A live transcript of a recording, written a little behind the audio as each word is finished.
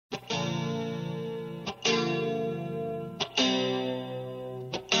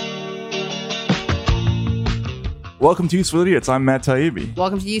Welcome to Useful Idiots. I'm Matt Taibbi.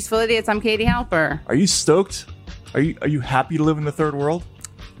 Welcome to Useful Idiots. I'm Katie Halper. Are you stoked? Are you happy to live in the third world?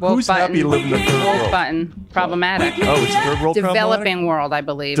 Woke Who's button. happy to live in the third Woke world? button. Problematic. Oh, it's third world Developing problematic? world, I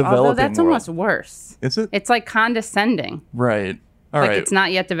believe. Developing Although that's world. almost worse. Is it? It's like condescending. Right. All Like right. it's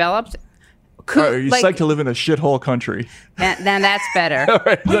not yet developed. All right, are you psyched to live in a shithole country? Then that's better. All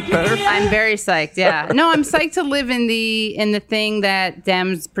right, is that better? I'm very psyched. Yeah. No, I'm psyched to live in the thing that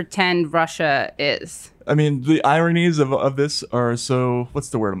Dems pretend Russia is. I mean, the ironies of this are so, what's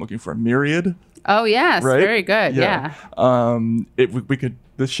the word I'm looking for? Myriad? Oh yes, Right? very good. Yeah.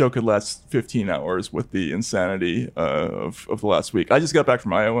 This show could last 15 hours with the insanity of the last week. I just got back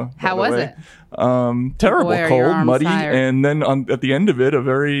from Iowa. How was it? Terrible, Boy, are your cold, arms muddy, tired. and then at the end of it, a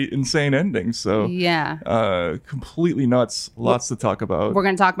very insane ending. So Yeah. completely nuts. Lots to talk about. We're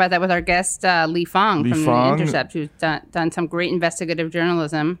going to talk about that with our guest, Li Fong Li from Fong. The Intercept, who's done some great investigative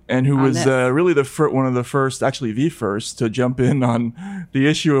journalism. And who on was this. really one of the first, actually the first, to jump in on the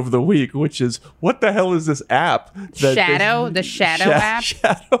issue of the week, which is, what the hell is this app? Shadow? The Shadow app?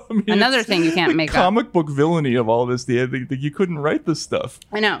 Shadow. I mean, Another it's thing you can't the make up. comic book villainy of all this. You couldn't write this stuff.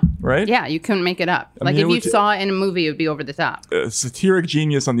 I know. Right? Yeah, you couldn't make it up. I Like mean, if it you would- saw it in a movie, it would be over the top. A satiric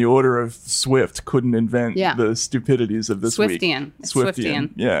genius on the order of Swift couldn't invent Yeah. the stupidities of this Swiftian. week. It's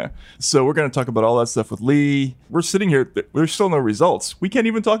Swiftian. Yeah. So we're going to talk about all that stuff with Lee. We're sitting here. There's still no results. We can't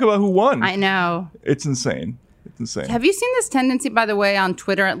even talk about who won. I know. It's insane. It's insane. Have you seen this tendency, by the way, on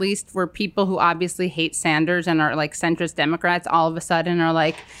Twitter at least, where people who obviously hate Sanders and are like centrist Democrats all of a sudden are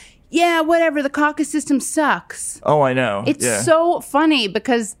like, yeah, whatever, the caucus system sucks. Oh, I know. It's yeah. so funny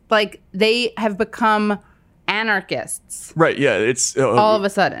because like they have become anarchists. Right, yeah, it's All of a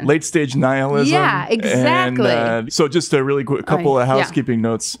sudden. late stage nihilism. Yeah, exactly. And, so just a really quick couple of Yeah. housekeeping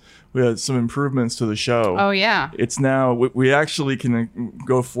notes. We had some improvements to the show. Oh, yeah. It's now we actually can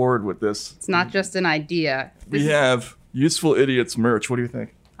go forward with this. It's not just an idea. We have Useful Idiots merch. What do you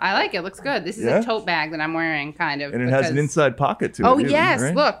think? I like it. It looks good. This is Yeah? a tote bag that I'm wearing, kind of. And it has an because- inside pocket to it. Oh, even, yes.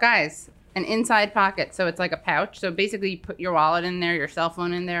 right? Look, guys. An inside pocket. So it's like a pouch. So basically, you put your wallet in there, your cell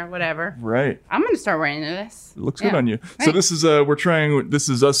phone in there, whatever. Right. I'm going to start wearing this. It looks good Yeah. on you. So Thanks. this is this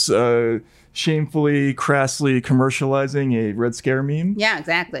is us shamefully, crassly commercializing a Red Scare meme. Yeah,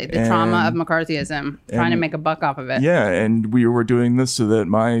 exactly. The trauma of And- McCarthyism. Trying to and- make a buck off of it. Yeah, and we were doing this so that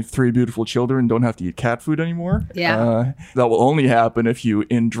my 3 beautiful children don't have to eat cat food anymore. Yeah. That will only happen if you,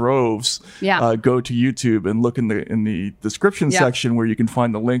 in droves, Yeah. go to YouTube and look in the description Yeah. section where you can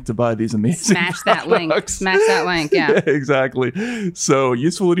find the link to buy these amazing Smash that link. products. Smash that link. Yeah. Exactly. So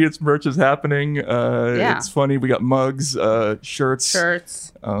Useful Idiots merch is happening. It's funny. We got mugs, shirts,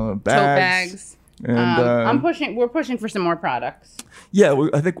 Shirts, bags. tote bags. And We're pushing for some more products. yeah,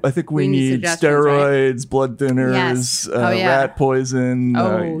 I think we We need need suggestions, steroids, blood thinners, Yes. Oh, yeah. rat poison.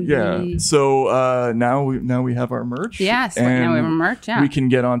 Oh, yeah. yee. So now we have our merch. Yes, now we have our merch, yeah. we can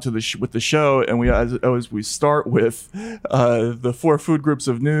get on to with the show, and we start with the 4 food groups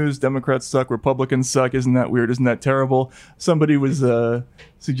of news. Democrats suck, Republicans suck. Isn't that weird? Isn't that terrible? Somebody was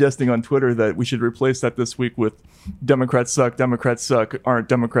suggesting on Twitter that we should replace that this week with Democrats suck, aren't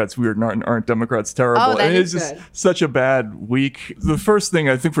Democrats weird, aren't Democrats terrible. Oh, that and is it's just good. such a bad week. The first thing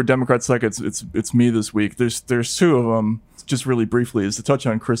I think for Democrats suck, it's me this week. There's 2 of them. Just really briefly is to touch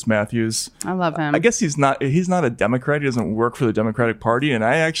on Chris Matthews. I love him. I guess he's not a Democrat. He doesn't work for the Democratic Party, and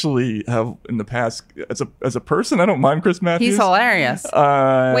I actually have in the past as a person, I don't mind Chris Matthews. He's hilarious.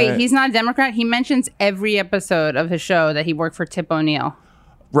 Uh, Wait, he's not a Democrat? He mentions every episode of his show that he worked for Tip O'Neill.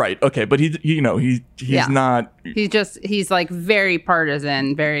 right. Okay, but he's Yeah. not. He's like very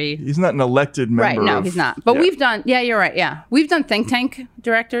partisan, very... He's not an elected member. Right, no, of- he's not. But yeah. we've done, yeah, you're right, yeah. We've done think tank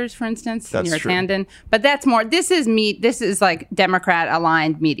directors, for instance. That's Neera true. Tanden. But that's more, this is like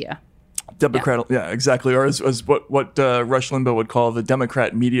Democrat-aligned media. Democrat, yeah, exactly, or as what Rush Limbaugh would call the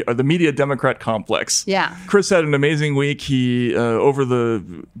Democrat media, or the media Democrat complex. Yeah. Chris had an amazing week. He in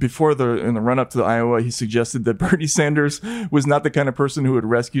the run up to Iowa, he suggested that Bernie Sanders was not the kind of person who would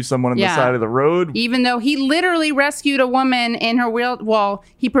rescue someone on the Yeah. side of the road. Even though he literally rescued a woman in her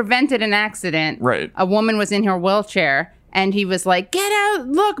he prevented an accident. Right. A woman was in her wheelchair, and he was like, "Get out!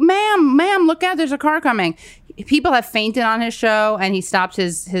 Look, ma'am, look out! There's a car coming." People have fainted on his show, and he stopped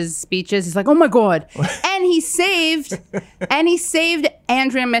his speeches. He's like, "Oh my god!" and he saved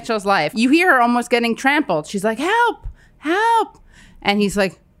Andrea Mitchell's life. You hear her almost getting trampled. She's like, "Help! Help!" And he's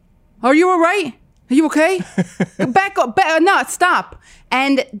like, "Are you all right? Are you okay? Back up! No, stop!"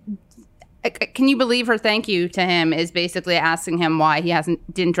 And can you believe her thank you to him is basically asking him why he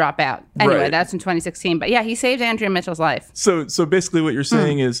didn't drop out. Anyway, Right. that's in 2016. But yeah, he saved Andrea Mitchell's life. So basically, what you're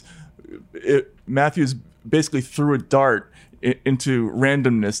saying is, Matthews basically threw a dart into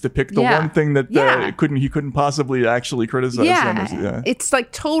randomness to pick the Yeah. one thing that Yeah. he couldn't possibly actually criticize them. Yeah, it's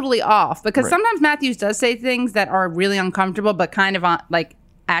like totally off because Right. sometimes Matthews does say things that are really uncomfortable, but kind of like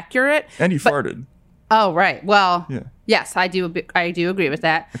accurate. And he But- farted. Oh, right. Well, Yeah. yes, I do agree with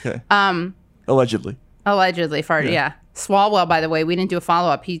that. Okay. Allegedly. Allegedly farted. Yeah. Yeah. Swalwell, by the way, we didn't do a follow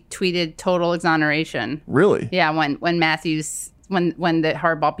up. He tweeted total exoneration. Really? Yeah, when Matthews when the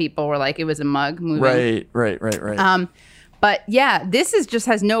hardball people were like it was a mug moving. Right. But yeah, this is just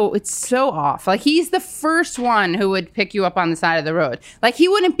it's so off. Like he's the first one who would pick you up on the side of the road. Like he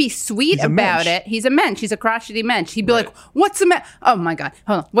wouldn't be sweet He's a about mensch. it. He's a mensch. He's a crotchety mensch. He'd be Right. like, "What's the Oh my god,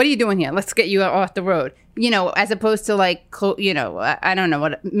 hold on. What are you doing here? Let's get you off the road." As opposed to like, I don't know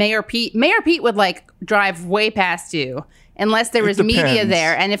what Mayor Pete. Mayor Pete would like drive way past you unless there was media depends.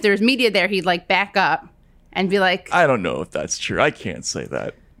 there, and if there was media there, he'd like back up and be like, I don't know if that's true. I can't say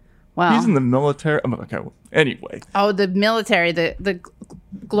that. "Well, He's in the military. Okay. Anyway. oh, the military, the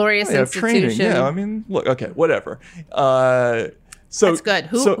glorious Yeah, institution." training. Yeah. I mean, look. Okay. Whatever. So That's good.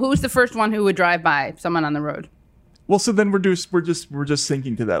 Who's the first one who would drive by someone on the road? Well, so then we're just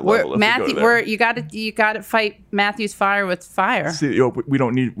sinking to that level. You got to fight Matthew's fire with fire. See, we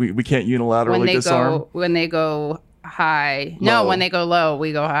don't need. We can't unilaterally disarm. When they go high. No, Low. when they go low,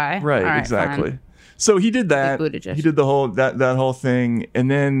 we go high. Right. All right, Exactly. fine. So he did that. Like Buttigieg. He did the whole that whole thing,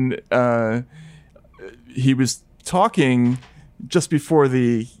 and then he was talking just before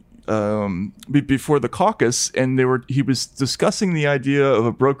the caucus, and he was discussing the idea of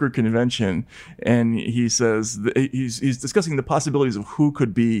a broker convention, and he says he's discussing the possibilities of who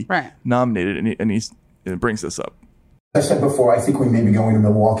could be Right. nominated, and he brings this up. I said before, I think we may be going to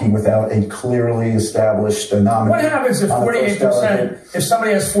Milwaukee without a clearly established nominee. What happens if on the first ballot? 48%, if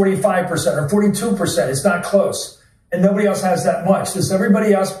somebody has 45% or 42%, it's not close, and nobody else has that much? Does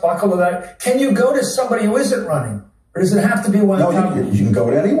everybody else buckle to that? Can you go to somebody who isn't running? Or does it have to be one? No, you can go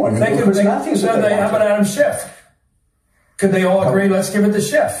to anyone. You can go to Chris Matthews if they how want about to. Adam Schiff? Could they all agree, let's give it to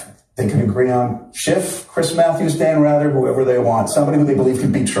Schiff? They can agree on Schiff, Chris Matthews, Dan Rather, whoever they want. Somebody who they believe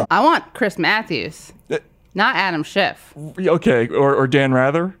can beat Trump. I want Chris Matthews, not Adam Schiff. Okay, or Dan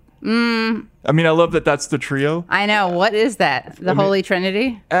Rather. I mean, I love that that's the trio. I know. What is that? The Holy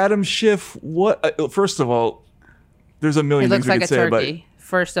Trinity? Adam Schiff. What? First of all, there's a He million looks things we like a could say, but turkey.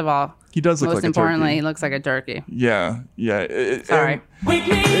 First of all, he does look most like a importantly, turkey. he looks like a turkey. Yeah. Sorry.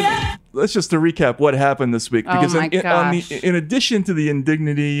 Let's just to recap what happened this week, because my gosh. in addition to the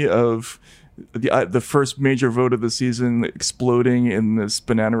indignity of the first major vote of the season exploding in this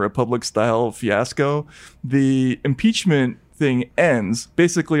Banana Republic style fiasco, the impeachment thing ends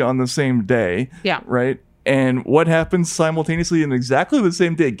basically on the same day. Yeah. Right. And what happens simultaneously in exactly the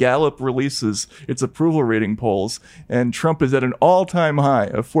same day? Gallup releases its approval rating polls, and Trump is at an all-time high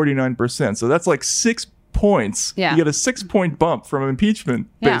of 49%. So that's like 6 points. Yeah. You get a 6-point bump from impeachment,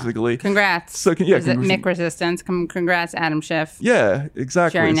 Yeah. basically. Congrats. So, Is it Mick Resistance? Congrats, Adam Schiff. Yeah,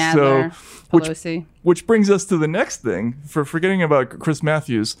 exactly. Jerry Nadler, so, Pelosi. which brings us to the next thing. For forgetting about Chris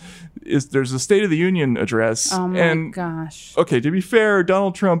Matthews, is there's a State of the Union address. Oh my and, gosh. Okay, to be fair,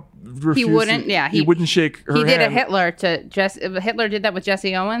 Donald Trump refused. He wouldn't. Yeah, he wouldn't shake her He did a hand. Hitler to Hitler did that with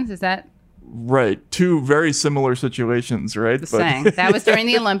Jesse Owens. Is that Right, two very similar situations, right? the saying? That was during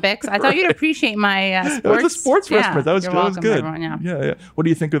the Olympics. I thought you'd appreciate my It sports. was a sports Yeah, reference. That was you're that was welcome, good. everyone, yeah. Yeah. What do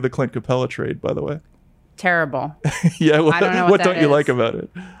you think of the Clint Capella trade, by the way? Terrible. Yeah. What, I don't know what that don't you is. like about it?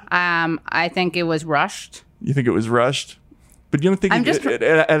 I think it was rushed. You think it was rushed? But you don't think I'm it, just- it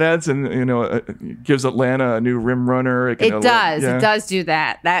adds and gives Atlanta a new rim runner? It does. It does do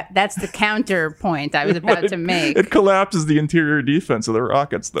that. That's the counterpoint I was about to make. It collapses the interior defense of the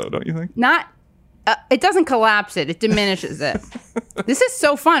Rockets, though, don't you think? Not. It doesn't collapse it. It diminishes it. This is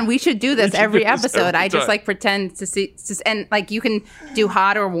so fun. We should do this should every do this episode. every I just time. like pretend to see, and like you can do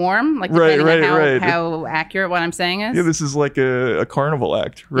hot or warm, like Right, depending on right. how accurate what I'm saying is. Yeah, this is like a carnival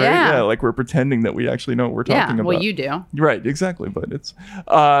act, right? Yeah. Like we're pretending that we actually know what we're talking about. Well, you do, Right, exactly. But it's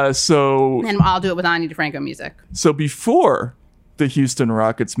so and I'll do it with Ani DeFranco music. So before the Houston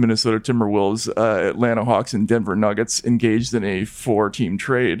Rockets, Minnesota Timberwolves, Atlanta Hawks, and Denver Nuggets engaged in a 4-team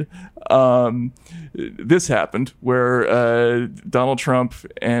trade, this happened where Donald Trump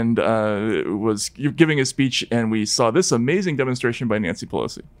was giving a speech, and we saw this amazing demonstration by Nancy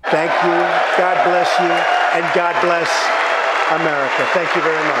Pelosi. Thank you. God bless you. And God bless America. Thank you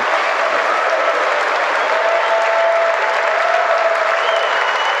very much.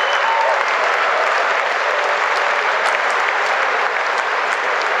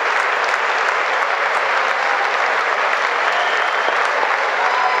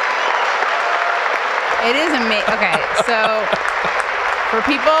 It is amazing. Okay, so for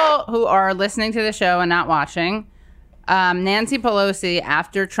people who are listening to the show and not watching, Nancy Pelosi,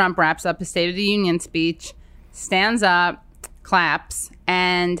 after Trump wraps up his State of the Union speech, stands up, claps,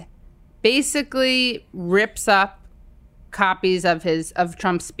 and basically rips up copies of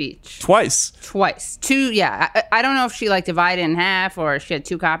Trump's speech. Twice. Two, yeah. I don't know if she like divided in half or she had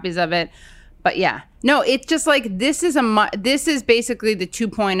two copies of it, but yeah. No, it's just like this is basically the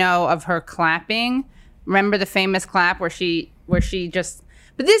 2.0 of her clapping. Remember the famous clap where she just.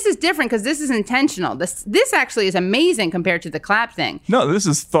 But this is different because this is intentional. This actually is amazing compared to the clap thing. No, this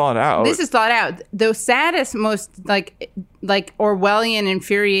is thought out. This is thought out. The saddest, most like Orwellian,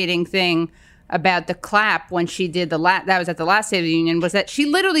 infuriating thing about the clap when she did that was at the last State of the Union was that she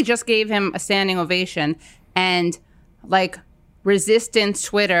literally just gave him a standing ovation, and like resistance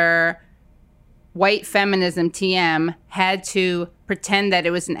Twitter, white feminism TM had to pretend that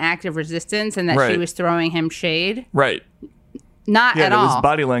it was an act of resistance and that she was throwing him shade. Right. Not at all. Yeah, it was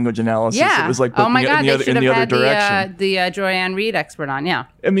body language analysis. Yeah. It was like oh my God, in the other direction. The Joy-Ann Reid expert on. Yeah.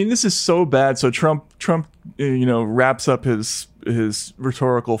 I mean, this is so bad. So Trump, wraps up his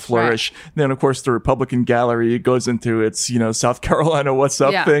rhetorical flourish. Right. Then, of course, the Republican gallery goes into its, South Carolina what's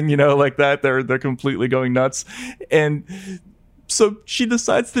up thing, like that. They're completely going nuts. And so she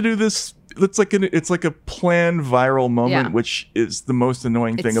decides to do this. It's like a planned viral moment, which is the most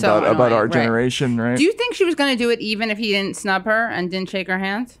annoying thing about our generation, right? Do you think she was going to do it even if he didn't snub her and didn't shake her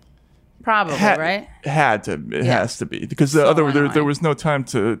hand? Probably, right? It has to be because there was no time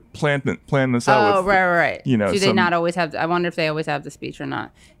to plan this out. Oh, right. Do they not always have? I wonder if they always have the speech or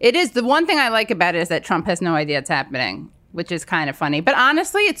not. It is the one thing I like about it is that Trump has no idea it's happening, which is kind of funny. But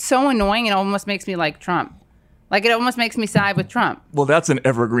honestly, it's so annoying. It almost makes me like Trump. Like, it almost makes me side with Trump. Well, that's an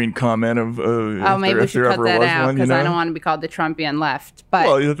evergreen comment of maybe we should cut that out because I don't want to be called the Trumpian left.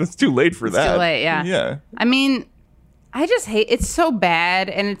 But it's too late for that. It's too late, yeah. Yeah. I mean, I just hate it's so bad,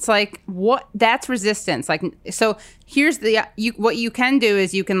 and it's like what? That's resistance. Like, so here's what you can do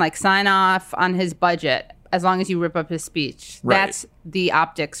is you can like sign off on his budget as long as you rip up his speech. Right. That's the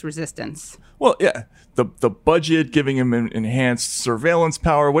optics resistance. Well, yeah, the budget, giving him enhanced surveillance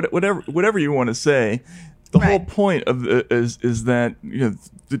power, whatever you want to say. The whole point of is that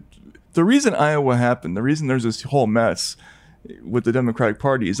the reason Iowa happened, the reason there's this whole mess with the Democratic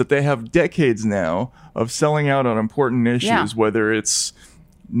Party is that they have decades now of selling out on important issues, whether it's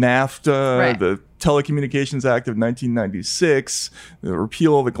NAFTA, the Telecommunications Act of 1996, the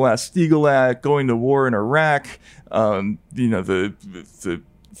repeal of the Glass-Steagall Act, going to war in Iraq, the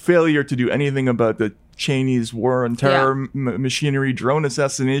failure to do anything about the Cheney's war on terror machinery, drone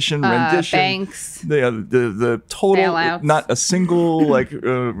assassination, rendition, banks, the total, bailouts. Not a single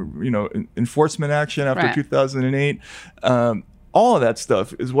enforcement action after 2008. All of that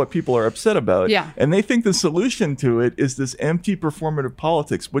stuff is what people are upset about. Yeah. And they think the solution to it is this empty performative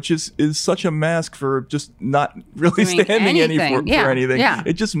politics, which is such a mask for just not really standing for anything. Yeah.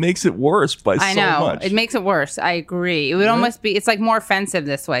 It just makes it worse by so much. It makes it worse. I agree. It would almost be, it's like more offensive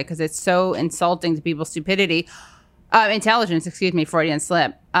this way because it's so insulting to people's stupidity. Intelligence, Freudian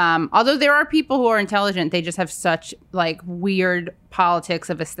slip. Although there are people who are intelligent, they just have such like weird politics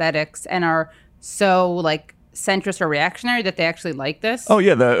of aesthetics and are so like centrist or reactionary that they actually like this. Oh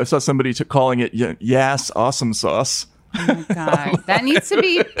yeah, I saw somebody calling it Yas Awesome Sauce. Oh my God, that needs to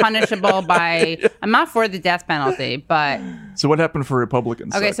be punishable by. I'm not for the death penalty, but. So what happened for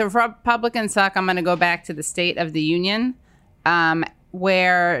Republicans? Okay, so for Republicans suck. I'm going to go back to the State of the Union,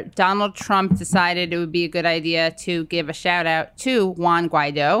 where Donald Trump decided it would be a good idea to give a shout out to Juan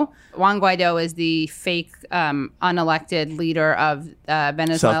Guaido. Juan Guaido is the fake unelected leader of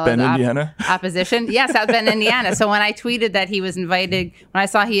Venezuela's South Bend, Indiana. Opposition. Yeah, South Bend, Indiana. So when I tweeted that he was invited, when I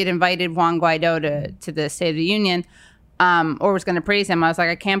saw he had invited Juan Guaido to the State of the Union, or was going to praise him, I was like,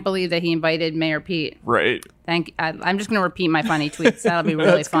 I can't believe that he invited Mayor Pete. Right. Thank you. I'm just going to repeat my funny tweets. That'll be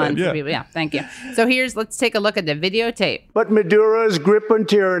really fun for people. Yeah, thank you. So let's take a look at the videotape. But Maduro's grip on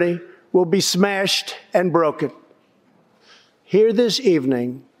tyranny will be smashed and broken. Here this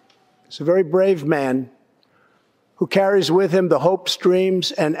evening is a very brave man who carries with him the hopes,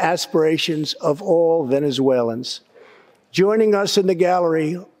 dreams, and aspirations of all Venezuelans. Joining us in the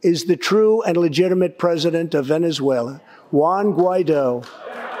gallery is the true and legitimate president of Venezuela, Juan Guaido.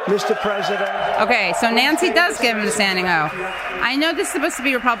 Mr. President. Okay, so Nancy does give him the standing O. I know this is supposed to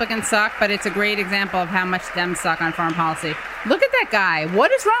be Republicans suck, but it's a great example of how much Dems suck on foreign policy. Look at that guy.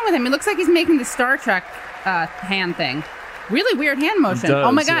 What is wrong with him? He looks like he's making the Star Trek hand thing. Really weird hand motion.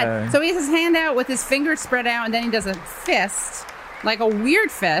 Oh my God. Yeah. So he has his hand out with his fingers spread out, and then he does a fist, like a weird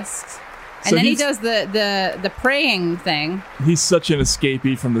fist. And so then he does the praying thing. He's such an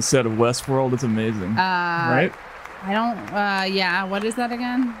escapee from the set of Westworld. It's amazing. Right? I don't, what is that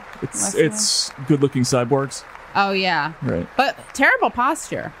again? It's good-looking cyborgs. Oh yeah. Right. But terrible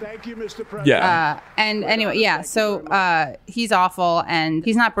posture. Thank you, Mr. President. Yeah. And anyway, yeah. So he's awful, and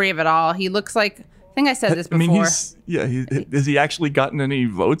he's not brave at all. He looks like, I think I said this I before. mean, has he actually gotten any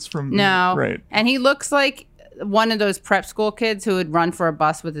votes from? No. Right. And he looks like one of those prep school kids who would run for a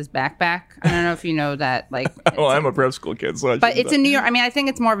bus with his backpack. I don't know if you know that. Like, Oh, I'm a prep school kid, so but it's in New York. I mean, I think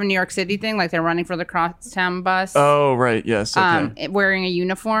it's more of a New York City thing. Like they're running for the crosstown bus. Oh, right. Yes. Okay. Wearing a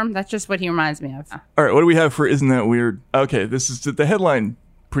uniform. That's just what he reminds me of. All right. What do we have for Isn't That Weird? Okay. This is the headline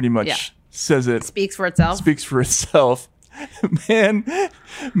pretty much Yeah. says it. Speaks for itself. Speaks for itself. Man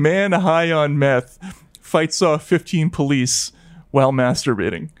high on meth fights off 15 police while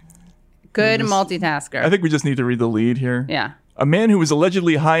masturbating. Good multitasker. I think we just need to read the lead here. Yeah. A man who was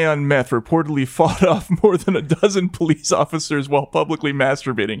allegedly high on meth reportedly fought off more than a dozen police officers while publicly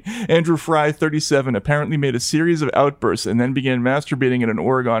masturbating. Andrew Fry, 37, apparently made a series of outbursts and then began masturbating in an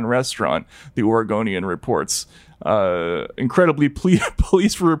Oregon restaurant, the Oregonian reports. Incredibly,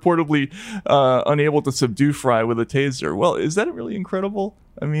 police were reportedly unable to subdue Fry with a taser. Well, is that really incredible?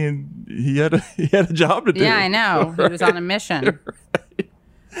 I mean, he had a job to do. Yeah, I know. He was on a mission.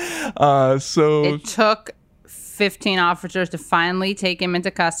 So It took 15 officers to finally take him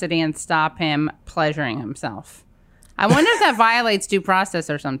into custody and stop him pleasuring himself. I wonder if that violates due process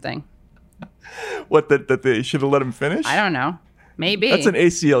or something. what, that they should have let him finish? I don't know. Maybe. That's an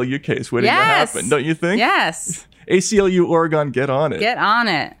ACLU case waiting to happen, don't you think? Yes. ACLU Oregon, get on it. Get on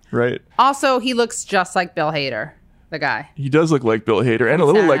it. Right. Also, he looks just like Bill Hader, the guy. He does look like Bill Hader and a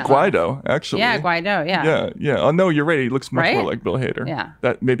little like Saturday Night Guaido, actually. Yeah, Guaido, yeah. Yeah. Oh, no, you're right. He looks much more Right? like Bill Hader. Yeah.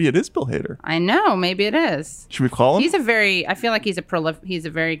 That maybe it is Bill Hader. I know. Maybe it is. Should we call him? I feel like he's a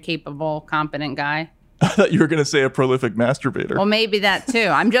very capable, competent guy. I thought you were going to say a prolific masturbator. Well, maybe that too.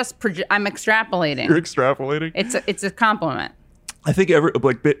 I'm extrapolating. You're extrapolating. It's a compliment. I think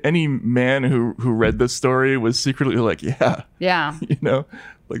any man who read this story was secretly like, yeah, Yeah. you know,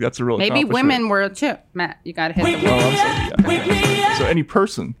 like that's a real Maybe accomplishment. women were too. Matt, you got to hit them. Oh, I'm sorry. Yeah. So any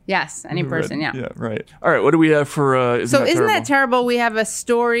person. Yes, any who read- person, yeah. Yeah, right. All right, what do we have for So isn't that terrible? We have a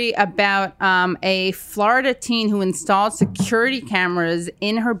story about a Florida teen who installed security cameras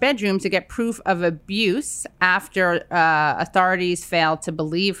in her bedroom to get proof of abuse after authorities failed to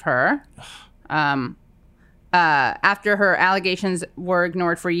believe her. After her allegations were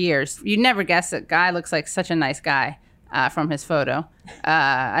ignored for years. You'd never guess that guy looks like such a nice guy from his photo.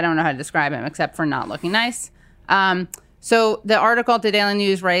 I don't know how to describe him except for not looking nice. So the article at the Daily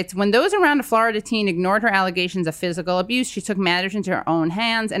News writes, when those around a Florida teen ignored her allegations of physical abuse, she took matters into her own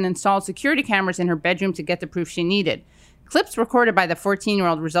hands and installed security cameras in her bedroom to get the proof she needed. Clips recorded by the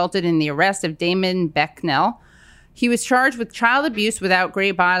 14-year-old resulted in the arrest of Damon Becknell. He was charged with child abuse without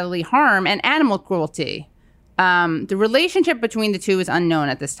great bodily harm and animal cruelty. The relationship between the two is unknown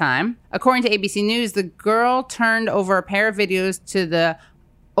at this time. According to ABC News, the girl turned over a pair of videos to the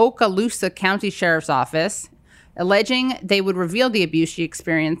Okaloosa County Sheriff's Office, alleging they would reveal the abuse she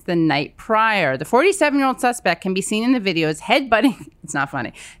experienced the night prior. The 47-year-old suspect can be seen in the videos headbutting, it's not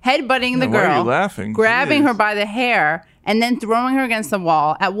funny, headbutting the why are girl, you laughing? grabbing Jeez. her by the hair, and then throwing her against the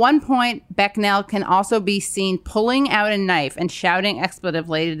wall. At one point, Becknell can also be seen pulling out a knife and shouting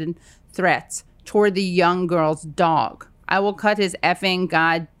expletive-laden threats toward the young girl's dog. I will cut his effing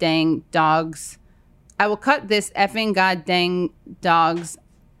goddamn dog's. I will cut this effing goddamn dog's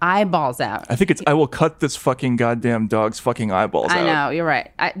eyeballs out. I think it's I will cut this fucking goddamn dog's fucking eyeballs out. I know, you're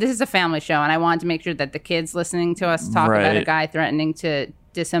right. This is a family show, and I wanted to make sure that the kids listening to us talk about a Right. guy threatening to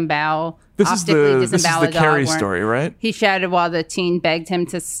disembowel. This is optically the disembowel a dog Carrie when story, right? He shouted while the teen begged him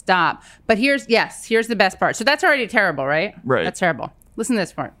to stop. But here's the best part. So that's already terrible, right? Right. That's terrible. Listen to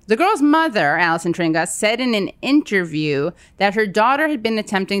this part. The girl's mother, Allison Tringa, said in an interview that her daughter had been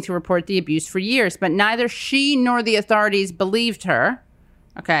attempting to report the abuse for years, but neither she nor the authorities believed her.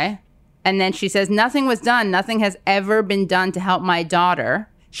 Okay. And then she says, nothing was done. Nothing has ever been done to help my daughter.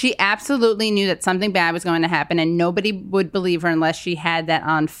 She absolutely knew that something bad was going to happen, and nobody would believe her unless she had that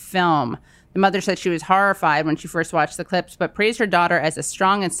on film. The mother said she was horrified when she first watched the clips, but praised her daughter as a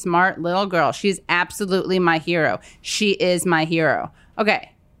strong and smart little girl. She's absolutely my hero. She is my hero.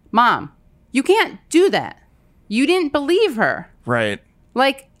 Okay, Mom, you can't do that. You didn't believe her. Right.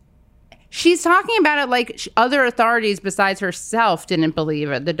 Like, she's talking about it like other authorities besides herself didn't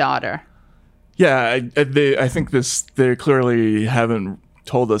believe it, the daughter. Yeah, I think they clearly haven't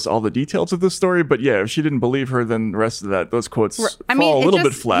told us all the details of this story, but yeah, if she didn't believe her, then the rest of those quotes fall a little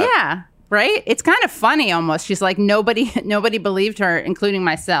bit flat. Yeah, right? It's kind of funny almost. She's like, nobody believed her, including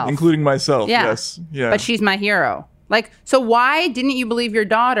myself. Including myself, Yeah. yes. Yeah. But she's my hero. Like, so why didn't you believe your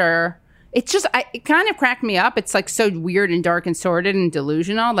daughter it's just, it kind of cracked me up. It's like so weird and dark and sordid and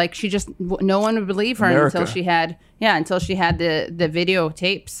delusional. Like she just, no one would believe her until she had the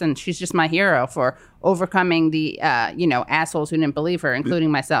videotapes, and she's just my hero for overcoming the, assholes who didn't believe her,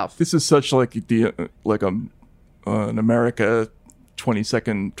 including myself. This is such like an America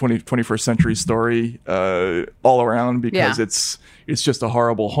 21st century story all around, because it's just a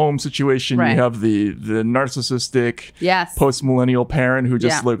horrible home situation. Right. You have the narcissistic post-millennial parent who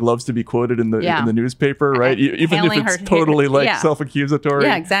just like loves to be quoted in the newspaper, right? Even if it's totally self-accusatory.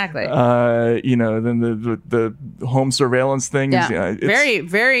 Yeah, exactly. Then the home surveillance thing is very,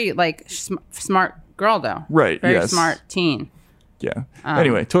 very like smart girl though. Right. Very smart teen. Yeah.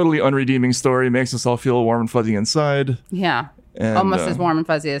 Anyway, totally unredeeming story. Makes us all feel warm and fuzzy inside. Yeah. And, almost as warm and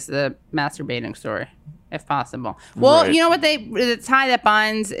fuzzy as the masturbating story, if possible. Well, right. You know what the tie that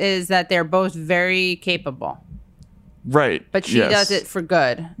binds is that they're both very capable. Right. But she does it for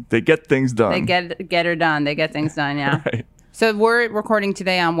good. They get things done. They get her done. They get things done, yeah. Right. So we're recording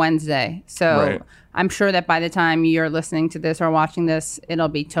today on Wednesday. So I'm sure that by the time you're listening to this or watching this, it'll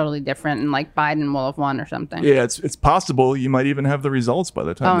be totally different, and like Biden will have won or something. Yeah, it's possible. You might even have the results by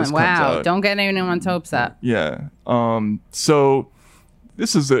the time this comes out. Don't get anyone's hopes up. Yeah. So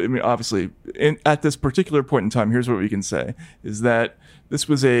this is, obviously, at this particular point in time, here's what we can say, is that this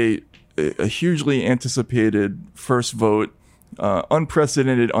was a hugely anticipated first vote,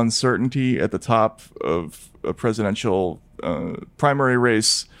 unprecedented uncertainty at the top of a presidential primary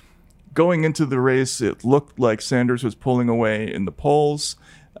race. Going into the race, it looked like Sanders was pulling away in the polls.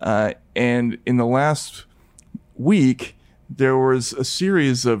 And in the last week, there was a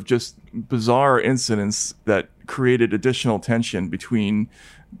series of just bizarre incidents that created additional tension between,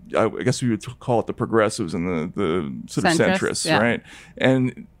 I guess we would call it the progressives and the sort of centrists, right?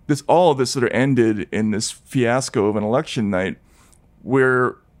 And all of this sort of ended in this fiasco of an election night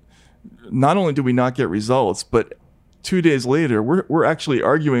where not only did we not get results, but 2 days later, we're actually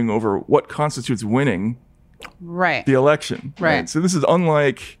arguing over what constitutes winning the election. Right. So this is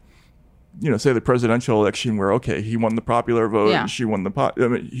unlike, say the presidential election where, okay, he won the popular vote, and she won the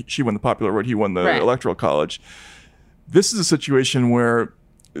popular vote, he won the electoral college. This is a situation where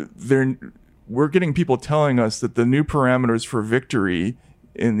we're getting people telling us that the new parameters for victory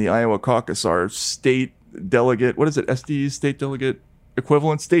in the Iowa caucus are state delegate, what is it, SD, state delegate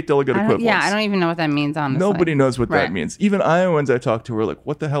equivalent, state delegate equivalents. Yeah, I don't even know what that means, honestly. Nobody knows what that means. Even Iowans I talked to were like,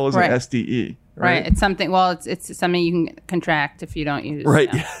 what the hell is an SDE? Right. It's something, it's something you can contract if you don't use. Right.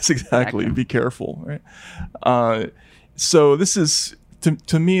 Yes, exactly. Be careful. Right. So this is,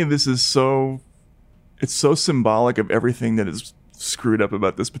 to me, this is it's so symbolic of everything that is screwed up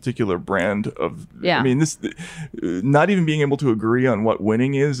about this particular brand of, this, not even being able to agree on what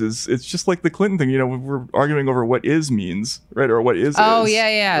winning is it's just like the Clinton thing, we're arguing over what is means, right? Or what is right?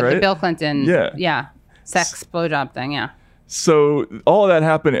 The Bill Clinton sex blowjob thing. So all of that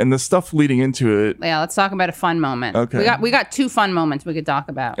happened, and the stuff leading into it. Let's talk about a fun moment. Okay. We got two fun moments we could talk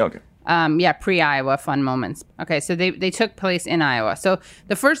about. Okay. Pre-Iowa fun moments. Okay, so they took place in Iowa. So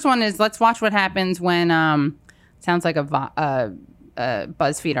the first one is, let's watch what happens when sounds like a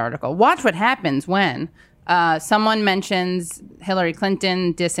BuzzFeed article. Watch what happens when someone mentions Hillary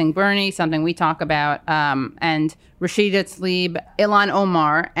Clinton dissing Bernie, something we talk about, and Rashida Tlaib, Ilhan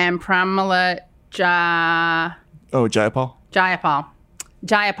Omar, and Pramila Jayapal.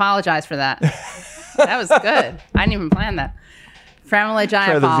 Jai apologized for that. That was good. I didn't even plan that. Pramila Jayapal.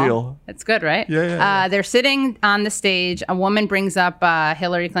 Try the veal. It's good, right? Yeah. They're sitting on the stage. A woman brings up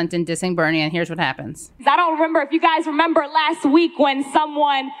Hillary Clinton dissing Bernie, and here's what happens. I don't remember if you guys remember last week when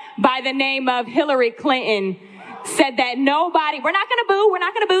someone by the name of Hillary Clinton said that we're not going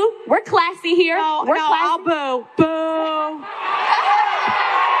to boo. We're classy here. We're classy. I'll boo. Boo.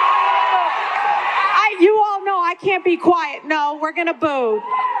 You all know I can't be quiet. No, we're going to boo.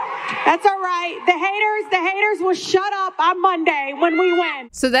 That's all right. The haters will shut up on Monday when we win.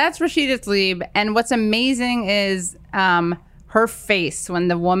 So that's Rashida Tlaib. And what's amazing is her face when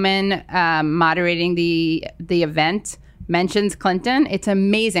the woman moderating the event mentions Clinton. It's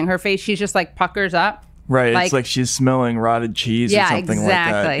amazing. Her face, she's just like puckers up. Right. It's like she's smelling rotted cheese or something like that.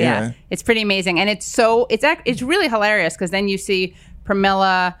 Exactly. Yeah. It's pretty amazing. And it's really hilarious because then you see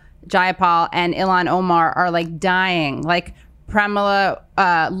Pramila Jayapal and Ilhan Omar are like dying. Like Pramila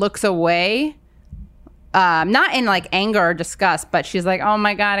looks away, not in like anger or disgust, but she's like, oh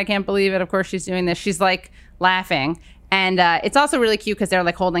my God, I can't believe it. Of course she's doing this. She's like laughing. And it's also really cute because they're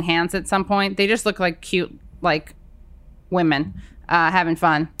like holding hands at some point. They just look like cute, like women having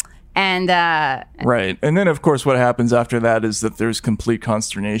fun. And right. And then, of course, what happens after that is that there's complete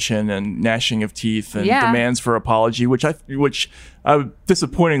consternation and gnashing of teeth and demands for apology, which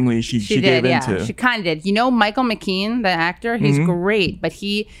disappointingly she gave into. She kind of did. You know, Michael McKean, the actor, he's great. But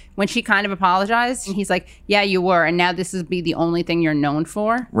when she kind of apologized, he's like, yeah, you were. And now this will be the only thing you're known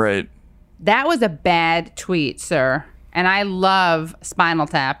for. Right. That was a bad tweet, sir. And I love Spinal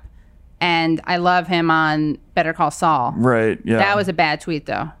Tap. And I love him on Better Call Saul. Right, yeah. That was a bad tweet,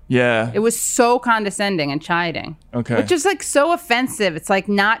 though. Yeah. It was so condescending and chiding. Okay. Which is like so offensive. It's like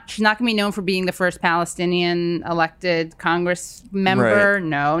she's not going to be known for being the first Palestinian elected Congress member. Right.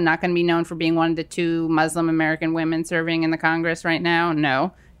 No. Not going to be known for being one of the 2 Muslim American women serving in the Congress right now.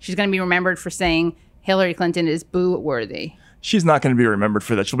 No. She's going to be remembered for saying Hillary Clinton is boo-worthy. She's not going to be remembered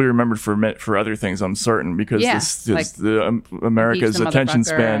for that. She'll be remembered for other things, I'm certain, because America's attention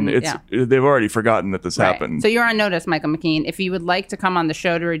span. They've already forgotten that this happened. So you're on notice, Michael McKean. If you would like to come on the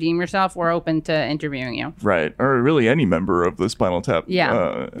show to redeem yourself, we're open to interviewing you. Right, or really any member of the Spinal Tap.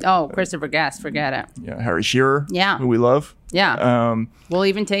 Yeah. Christopher Guest, forget it. Yeah, Harry Shearer. Yeah. Who we love. Yeah. We'll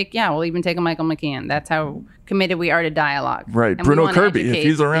even take a Michael McKean. That's how committed we are to dialogue. Right. And Bruno Kirby. If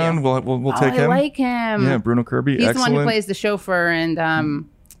he's around, we'll take him. I like him. Yeah, Bruno Kirby. He's excellent. the one who plays the chauffeur in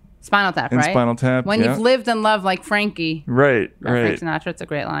Spinal Tap, right? Spinal Tap. When you've lived and loved like Frankie. Right. Frank Sinatra. It's a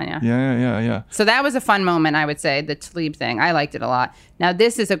great line, yeah. Yeah. So that was a fun moment, I would say, the Tlaib thing. I liked it a lot. Now,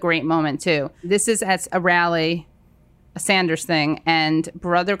 this is a great moment, too. This is at a rally, a Sanders thing, and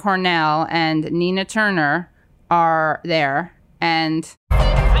Brother Cornell and Nina Turner are there. And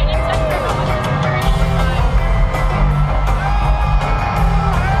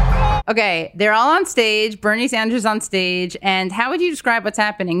okay, they're all on stage. Bernie Sanders on stage. And how would you describe what's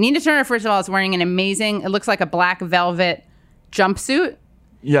happening? Nina Turner, first of all, is wearing an amazing, it looks like a black velvet jumpsuit.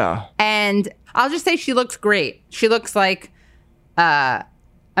 Yeah. And I'll just say she looks great. She looks like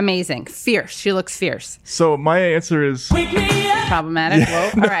amazing. Fierce. She looks fierce. So my answer is problematic.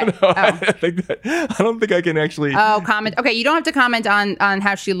 Whoa. All right. I don't think I can actually comment. Okay, you don't have to comment on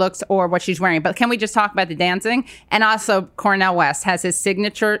how she looks or what she's wearing, but can we just talk about the dancing? And also Cornel West has his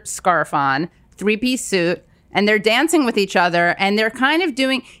signature scarf on, 3-piece suit, and they're dancing with each other, and they're kind of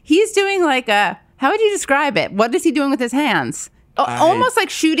he's doing like how would you describe it? What is he doing with his hands? Almost like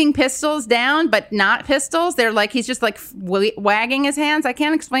shooting pistols down, but not pistols. They're like, he's just like wagging his hands. I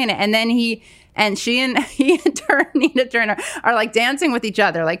can't explain it. And then he and Nina Turner are like dancing with each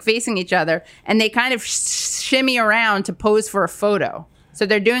other, like facing each other. And they kind of shimmy around to pose for a photo. So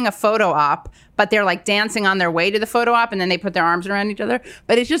they're doing a photo op, but they're like dancing on their way to the photo op. And then they put their arms around each other.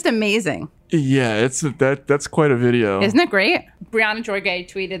 But it's just amazing. Yeah, that's quite a video. Isn't it great? Brianna Joy Gay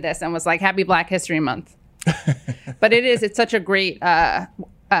tweeted this and was like, Happy Black History Month. But it's such a great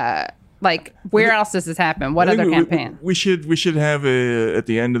like, where else does this happen? What other campaign? We should have at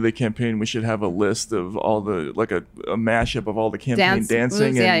the end of the campaign, we should have a list of all the, like a mashup of all the campaign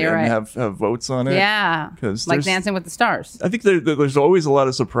dancing and have votes on it. Yeah. Because like Dancing with the Stars. I think there's always a lot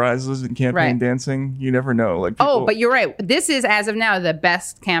of surprises in campaign dancing. You never know. Like but you're right. This is, as of now, the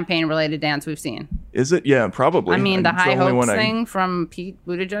best campaign related dance we've seen. Is it? Yeah, probably. I mean, the High Hopes thing from Pete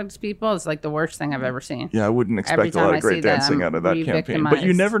Buttigieg's people is like the worst thing I've ever seen. Yeah, I wouldn't expect a lot of great dancing out of that campaign. But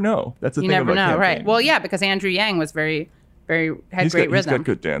you never know. That's the thing about campaign. Right. Well, yeah, because Andrew Yang was had great rhythm. He's got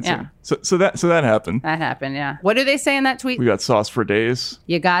good dancing. Yeah. So that happened. That happened, yeah. What do they say in that tweet? We got sauce for days.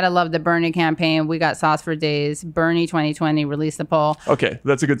 You gotta love the Bernie campaign. We got sauce for days. Bernie 2020, release the poll. Okay,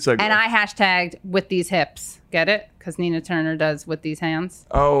 that's a good segue. And I hashtagged with these hips. Get it? Because Nina Turner does with these hands.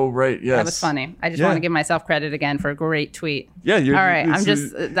 Oh, right, yes. That was funny. I just want to give myself credit again for a great tweet. Yeah, all right.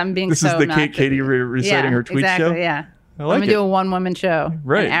 I'm being so. This is the Katie reciting her tweet show. Yeah. I like I'm gonna do a one-woman show.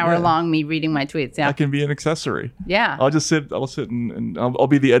 Right. An hour long, me reading my tweets. Yeah. I can be an accessory. Yeah. I'll sit and I'll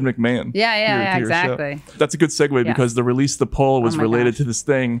be the Ed McMahon. Yeah, exactly. That's a good segue because the release the poll was related to this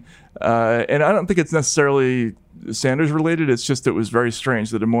thing. And I don't think it's necessarily Sanders related. It's just it was very strange.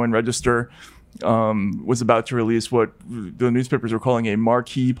 The Des Moines Register was about to release what the newspapers were calling a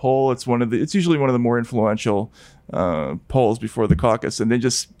marquee poll. It's usually one of the more influential polls before the caucus, and they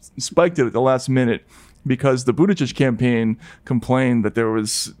just spiked it at the last minute because the Buttigieg campaign complained that there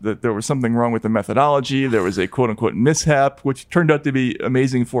was something wrong with the methodology. There was a quote unquote mishap, which turned out to be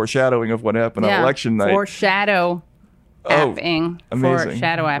amazing foreshadowing of what happened on election night. Foreshadowing. Amazing.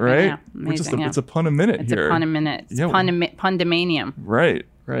 Foreshadow apping, right? Yeah. Amazing, it's a pun a minute here. It's a pun a minute. It's pundemanium. Right.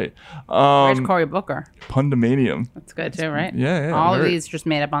 Where's Cory Booker? Pundemanium. That's good too, right? Yeah. All of these just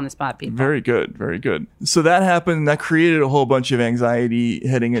made up on the spot, people. Very good. So that happened. That created a whole bunch of anxiety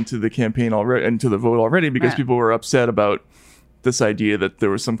heading into the campaign already, into the vote already, because people were upset about this idea that there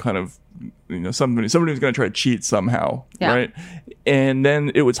was some kind of somebody was going to try to cheat somehow, Yeah. right? And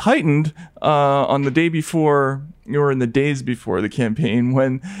then it was heightened on the day before, or in the days before the campaign,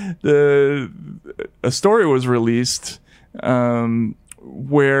 when a story was released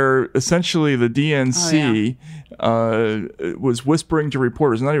where essentially the DNC was whispering to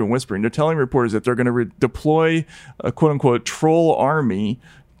reporters, not even whispering, they're telling reporters that they're going to deploy a quote-unquote troll army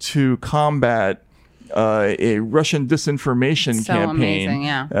to combat a Russian disinformation campaign amazing,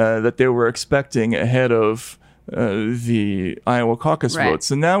 yeah. that they were expecting ahead of the Iowa caucus Right. votes.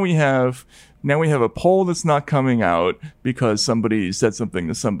 So now we have a poll that's not coming out because somebody said something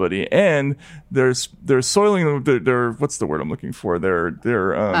to somebody, and they're soiling their what's the word I'm looking for? They're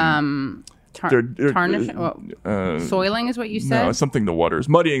Tarnish. Soiling is what you said. no, something the waters,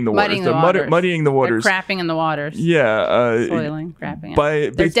 muddying the waters. Muddying the They're waters. muddying the waters. They're crapping in the waters. Yeah, Soiling, crapping.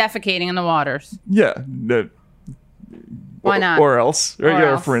 by- They're defecating in the waters. yeah. Why not? Or else, right? Or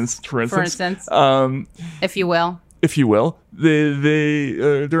Yeah, else. for instance. If you will. If you will,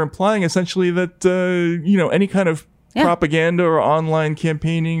 they're implying essentially that any kind of Yeah. propaganda or online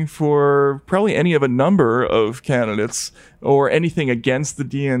campaigning for probably any of a number of candidates, or anything against the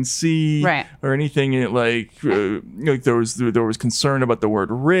DNC, Right. or anything like there was concern about the word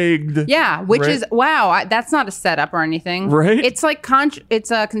rigged. Yeah, which right? is wow. That's not a setup or anything, Right? It's like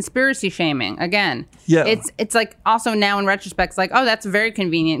it's a conspiracy shaming again. Yeah. it's like also now in retrospect, it's like, oh, that's very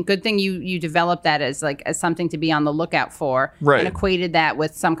convenient. Good thing you developed that as something to be on the lookout for, Right. And equated that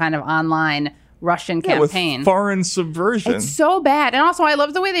with some kind of online Russian Yeah, with campaign. foreign subversion. It's so bad. And also, I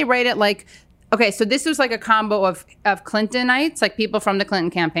love the way they write it. Like, okay, so this was like a combo of Clintonites, like people from the Clinton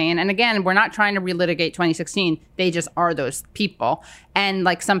campaign. And again, we're not trying to relitigate 2016. They just are those people. And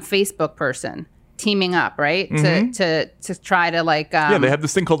like some Facebook person teaming up, right? To try to like... yeah, they have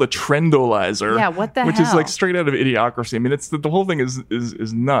this thing called a trendolizer. Yeah, what the which is hell? like straight out of Idiocracy. I mean, it's the whole thing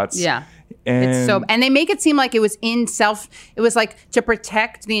is nuts. Yeah. And It's so, and they make it seem like it was it was like to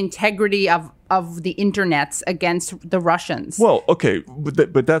protect the integrity of the internets against the Russians. well, okay,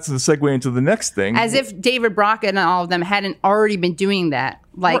 but that's the segue into the next thing. As if David Brockett and all of them hadn't already been doing that,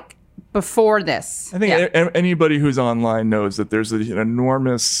 like before this. I think anybody who's online knows that there's an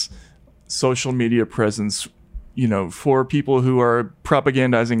enormous social media presence, for people who are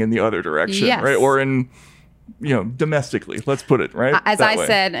propagandizing in the other direction, Yes. right? Or in, domestically. Let's put it right. As that I way.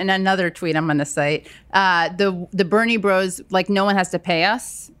 said in another tweet I'm going to cite, the Bernie Bros, like, no one has to pay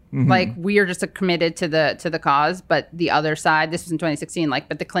us. Mm-hmm. Like, we are just committed to the cause. But the other side, this was in 2016. Like,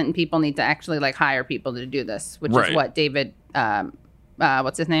 but the Clinton people need to actually like hire people to do this, which Right. is what David,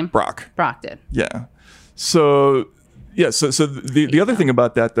 what's his name? Brock did. Yeah. So the other thing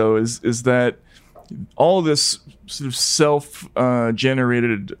about that though is that all this sort of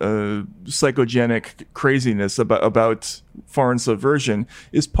self-generated psychogenic craziness about foreign subversion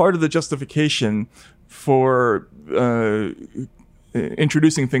is part of the justification for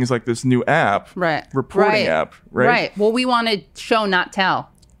introducing things like this new app, reporting app, right? Right. Well, we want to show, not tell,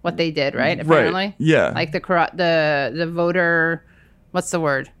 what they did, right? Apparently, Yeah. Like the voter, what's the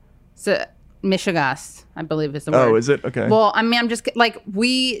word? So Michigas, I believe is the word. Oh, is it? Okay. Well, I mean, I'm just like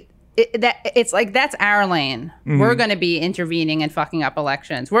it's like that's our lane. Mm-hmm. We're going to be intervening and fucking up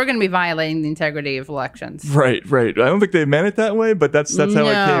elections. We're going to be violating the integrity of elections. Right. I don't think they meant it that way, but that's how it came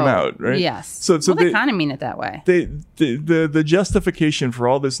out, right? Yes. So they kind of mean it that way. The justification for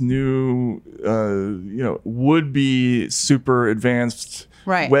all this new, would be super advanced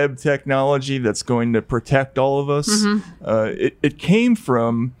web technology that's going to protect all of us. Mm-hmm. It came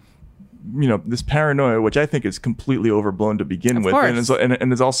from, this paranoia, which I think is completely overblown to begin with,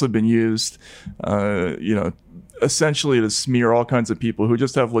 and has also been used, essentially to smear all kinds of people who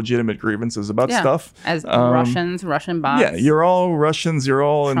just have legitimate grievances about stuff. As Russian bots. Yeah, you're all Russians. You're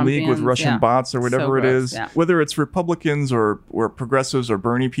all in league with Trumpians, Russian bots or whatever it gross, is. yeah. Whether it's Republicans or progressives or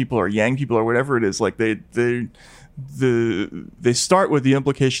Bernie people or Yang people or whatever it is, like they start with the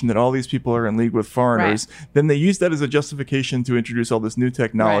implication that all these people are in league with foreigners. Right. Then they use that as a justification to introduce all this new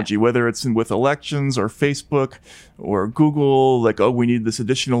technology, whether it's with elections or Facebook or Google, like, oh, we need this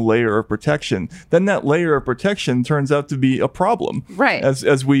additional layer of protection. Then that layer of protection turns out to be a problem. Right.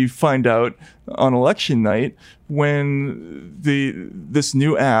 As we find out on election night, when this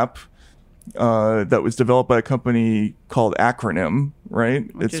new app that was developed by a company called Acronym,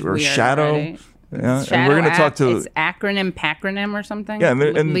 right? Which is or weird, Shadow. right? Yeah, Shadow and we're going to talk app, to it's acronym or something. Yeah,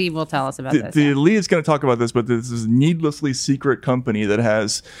 and Lee will tell us about this. The Lee is going to talk about this, but this is a needlessly secret company that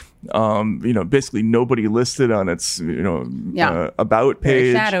has, basically nobody listed on its, about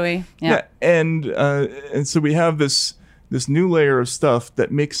page. Very shadowy. Yeah, and so we have this new layer of stuff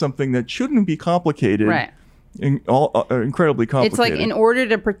that makes something that shouldn't be complicated. Right. incredibly complicated. It's like in order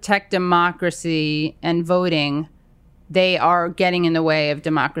to protect democracy and voting, they are getting in the way of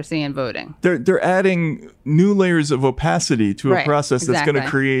democracy and voting. They're adding new layers of opacity to a Right, process that's going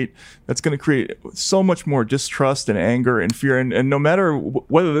to create so much more distrust and anger and fear. And no matter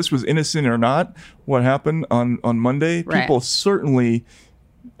whether this was innocent or not, what happened on Monday, Right. people certainly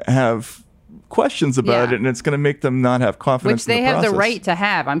have questions about Yeah. it, and it's going to make them not have confidence. Which they in the have the process. right to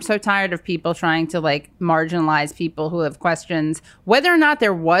have. I'm so tired of people trying to like marginalize people who have questions. Whether or not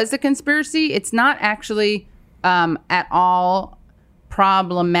there was a conspiracy, it's not actually at all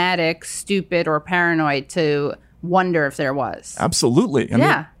problematic, stupid, or paranoid to wonder if there was. Absolutely. I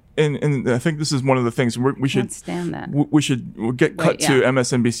Yeah. mean, and I think this is one of the things we should Can't stand that. we should get cut to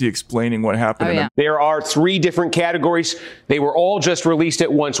MSNBC explaining what happened. Oh, in yeah. There are 3 different categories. They were all just released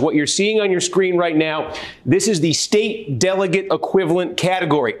at once. What you're seeing on your screen right now, this is the state delegate equivalent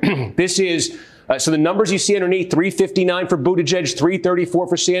category. This is so the numbers you see underneath, 359 for Buttigieg, 334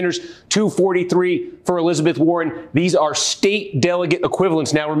 for Sanders, 243 for Elizabeth Warren. These are state delegate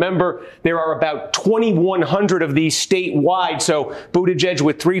equivalents. Now, remember, there are about 2,100 of these statewide. So Buttigieg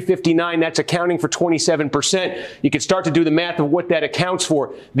with 359, that's accounting for 27%. You can start to do the math of what that accounts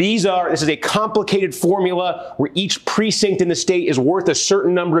for. This is a complicated formula where each precinct in the state is worth a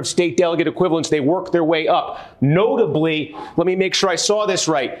certain number of state delegate equivalents. They work their way up. Notably, let me make sure I saw this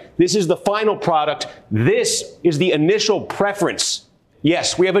right. This is the final product. This is the initial preference.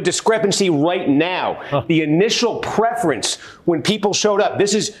 Yes, we have a discrepancy right now. The initial preference when people showed up.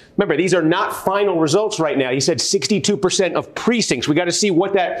 Remember, these are not final results right now. He said 62% of precincts. We got to see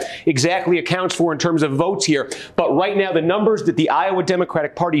what that exactly accounts for in terms of votes here. But right now, the numbers that the Iowa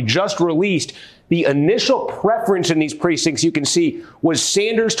Democratic Party just released, the initial preference in these precincts, you can see, was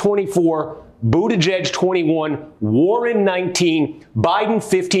Sanders 24, Buttigieg 21, Warren 19, Biden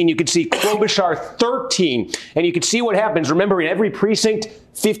 15. You can see Klobuchar 13. And you can see what happens. Remember, in every precinct,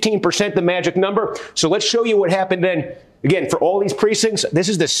 15% the magic number. So let's show you what happened then. Again, for all these precincts, this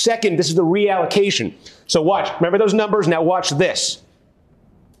is the reallocation. So watch. Remember those numbers? Now watch this.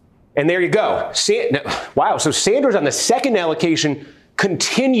 And there you go. Wow. So Sanders on the second allocation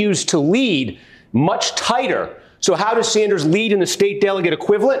continues to lead much tighter. So how does Sanders lead in the state delegate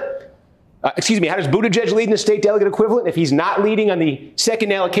equivalent? How does Buttigieg lead in the state delegate equivalent if he's not leading on the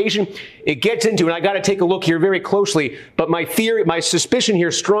second allocation? It gets into, and I got to take a look here very closely, but my suspicion here,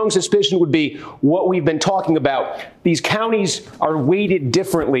 strong suspicion would be what we've been talking about. These counties are weighted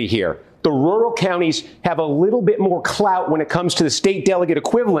differently here. The rural counties have a little bit more clout when it comes to the state delegate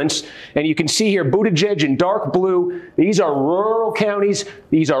equivalents. And you can see here, Buttigieg in dark blue. These are rural counties.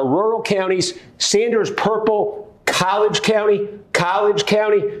 Sanders purple, College County.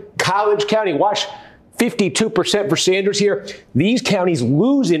 Watch, 52% for Sanders here. These counties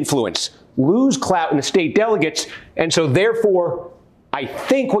lose influence, lose clout in the state delegates. And so therefore, I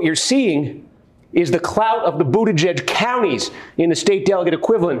think what you're seeing is the clout of the Buttigieg counties in the state delegate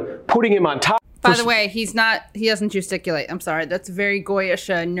equivalent, putting him on top. By the way, he doesn't gesticulate. I'm sorry. That's very Goyish,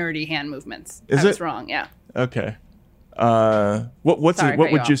 nerdy hand movements. Is I was it? wrong, yeah. Okay. What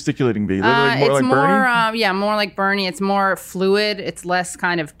would gesticulating be? It's more like Bernie. It's more fluid. It's less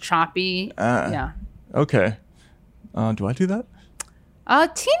kind of choppy. Yeah. Okay. Do I do that? A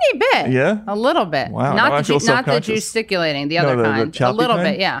teeny bit. Yeah? A little bit. Wow, Not now I feel the self-conscious. gesticulating, the other the kind. A choppy little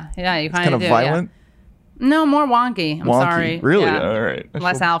kind? bit, yeah. Yeah, you It's kind kind of of do. violent. Yeah. No, more wonky. I'm Wonky. sorry. Really? Yeah. All right.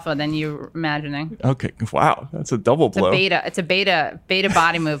 Less alpha than you're imagining. Okay. Wow. That's a double blow. It's a beta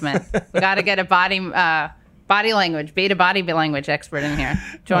body movement. We got to get a body language, beta body language expert in here.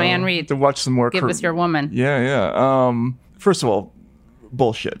 Joanne Reed. To watch some more. Give us your woman. Yeah. First of all,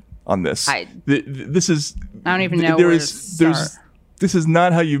 bullshit on this. This is. I don't even know where to start. This is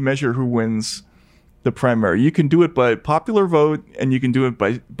not how you measure who wins the primary. You can do it by popular vote, and you can do it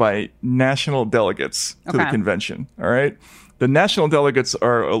by national delegates to the convention. All right. The national delegates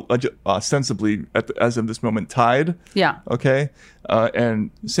are ostensibly, as of this moment, tied. Yeah. Okay.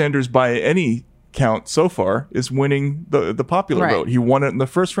 And Sanders, by any count so far, is winning the popular vote. He won it in the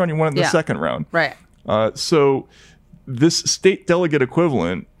first round. He won it in the second round. Right. So this state delegate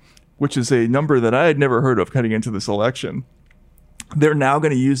equivalent, which is a number that I had never heard of heading into this election, they're now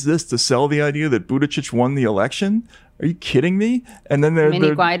going to use this to sell the idea that Buttigieg won the election. Are you kidding me? And then Mini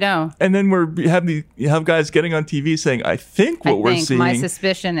Guaido. And then you have guys getting on TV saying, "I think we're seeing." My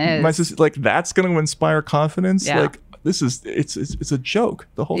suspicion is that's going to inspire confidence. Yeah. Like this is it's a joke.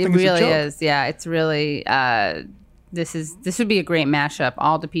 The whole thing is a joke. It really is. Yeah, it's really. This would be a great mashup.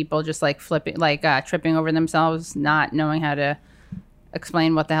 All the people just like flipping, tripping over themselves, not knowing how to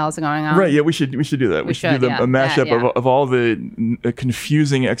explain what the hell's going on? Right. Yeah, we should do that. We should do a mashup of all the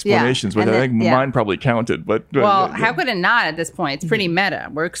confusing explanations. Yeah. Which I think mine probably counted. But how could it not at this point? It's pretty meta.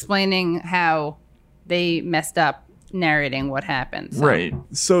 We're explaining how they messed up narrating what happened. So. Right.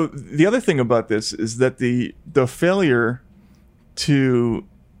 So the other thing about this is that the failure to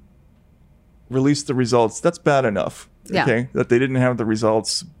release the results, that's bad enough. Yeah. Okay. That they didn't have the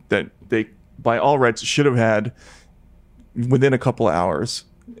results that they by all rights should have had within a couple of hours,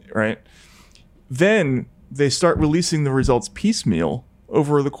 right? Then they start releasing the results piecemeal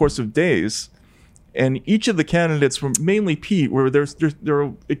over the course of days, and each of the candidates, from mainly Pete, where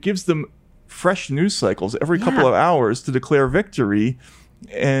it gives them fresh news cycles every couple of hours to declare victory,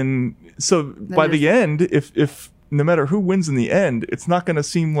 and so by the end, if no matter who wins in the end, it's not going to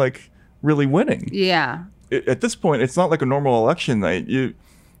seem like really winning. Yeah. At this point, it's not like a normal election night. You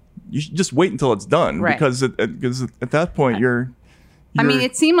should just wait until it's done, right. because at that point you're. I mean,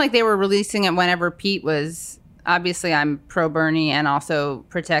 it seemed like they were releasing it whenever Pete was. Obviously, I'm pro Bernie and also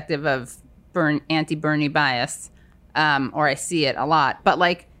protective of anti-Bernie bias, or I see it a lot. But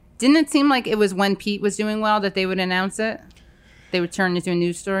like, didn't it seem like it was when Pete was doing well that they would announce it? They would turn it into a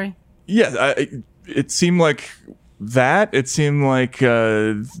news story. Yeah, it seemed like that. It seemed like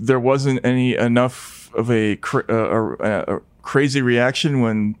there wasn't enough of a crazy reaction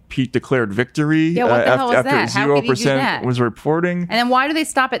when Pete declared victory. Yeah, what the hell was after that? How could he do 0% that? was reporting. And then why do they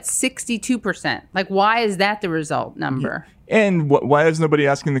stop at 62%? Like, why is that the result number? And why is nobody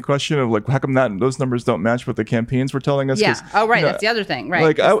asking the question of like, how come those numbers don't match what the campaigns were telling us? Yeah. Oh, right. That's the other thing.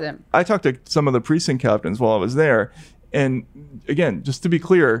 Right. Like I talked to some of the precinct captains while I was there, and again, just to be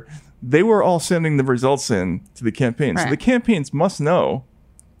clear, they were all sending the results in to the campaigns. Right. So the campaigns must know,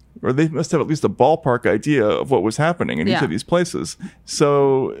 or they must have at least a ballpark idea of what was happening in each of these places.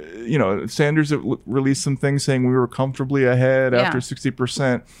 So, Sanders released some things saying we were comfortably ahead after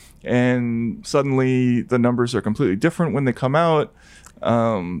 60%, and suddenly the numbers are completely different when they come out.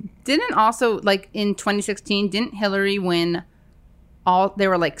 Didn't also, like in 2016, didn't Hillary win there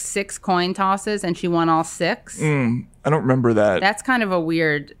were like 6 coin tosses and she won all 6? I don't remember that. That's kind of a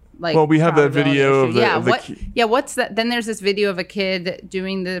weird... Like, well, we have that video of the what's that? Then there's this video of a kid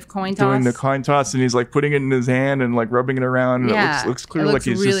doing the coin toss. Doing the coin toss, and he's like putting it in his hand and like rubbing it around. Yeah, and it looks clear, it looks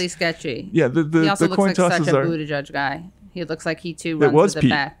like he's really just, sketchy. Yeah, he also the looks coin like tosses such a are. Buttigieg guy. He looks like he too runs with a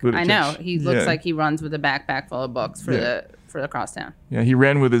back. Buttigieg. I know he looks like he runs with a backpack full of books for the crosstown. Yeah, he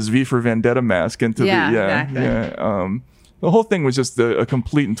ran with his V for Vendetta mask into exactly. The whole thing was just a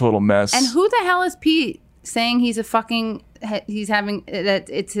complete and total mess. And who the hell is Pete saying he's having that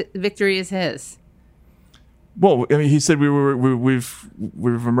it's victory is his? Well, I mean, he said we've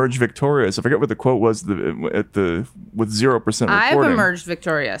emerged victorious. I forget what the quote was with 0% reporting. I've emerged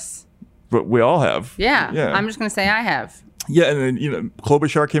victorious. But we all have. Yeah. I'm just gonna say I have. Yeah, and then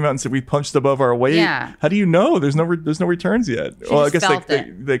Klobuchar came out and said we punched above our weight. Yeah. How do you know? There's no returns yet. Well, I guess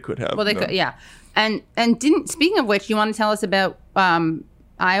they could have. Well, they could. Yeah. And speaking of which, you want to tell us about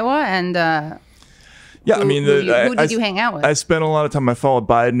Iowa and. Who did you hang out with? I spent a lot of time. I followed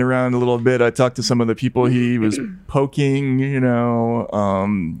Biden around a little bit. I talked to some of the people he was poking.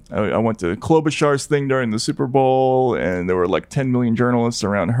 I went to Klobuchar's thing during the Super Bowl, and there were like 10 million journalists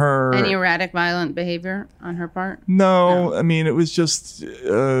around her. Any erratic, violent behavior on her part? No. I mean, it was just.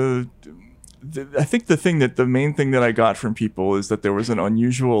 I think the main thing that I got from people is that there was an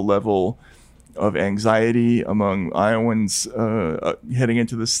unusual level of anxiety among Iowans heading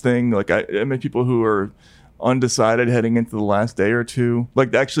into this thing. Like I met people who are undecided heading into the last day or two.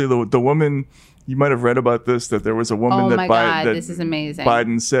 Like actually the woman, you might have read about this, that there was a woman this is amazing.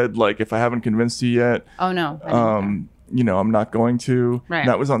 Biden said, like, if I haven't convinced you yet, oh no, I'm not going to. Right. And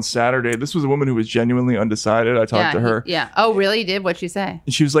that was on Saturday. This was a woman who was genuinely undecided. I talked to her. Oh, really? You did? What'd she say?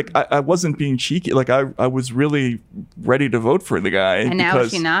 And she was like, I wasn't being cheeky. Like, I was really ready to vote for the guy. And now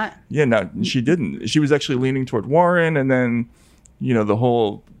is she not? Yeah, no, she didn't. She was actually leaning toward Warren. And then, the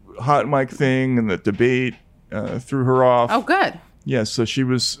whole hot mic thing and the debate threw her off. Oh, good. Yeah, so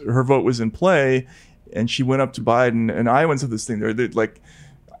her vote was in play. And she went up to Biden. And Iowans have this thing.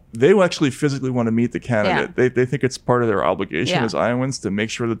 They will actually physically want to meet the candidate. Yeah. They think it's part of their obligation as Iowans to make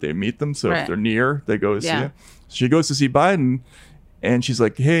sure that they meet them. So if they're near, they go to see him. So she goes to see Biden, and she's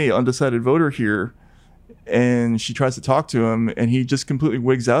like, hey, undecided voter here. And she tries to talk to him, and he just completely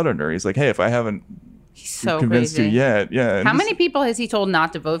wigs out on her. He's like, hey, if I haven't convinced you yet. Yeah. How many people has he told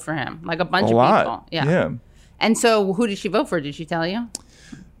not to vote for him? Like a bunch of people. Yeah. And so who did she vote for? Did she tell you?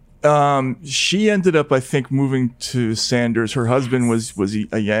 She ended up, I think, moving to Sanders. Her husband was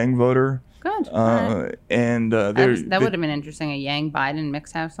a Yang voter. Good. And that would have been interesting, a Yang Biden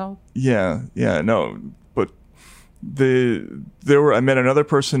mixed household. Yeah, no, but I met another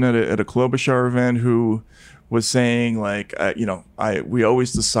person at a Klobuchar event who was saying like, we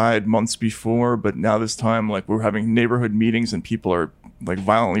always decide months before, but now this time like we're having neighborhood meetings and people are like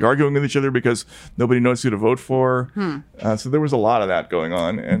violently arguing with each other because nobody knows who to vote for. So there was a lot of that going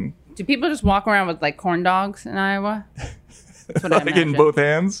on. And do people just walk around with like corn dogs in Iowa? That's what I like in imagine. both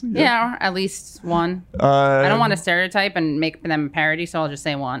hands? Yeah, or at least one. I don't want to stereotype and make them a parody, so I'll just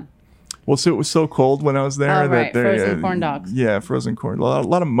say one. Well, so it was so cold when I was there. Oh, right. That Frozen corn dogs. Yeah, frozen corn. A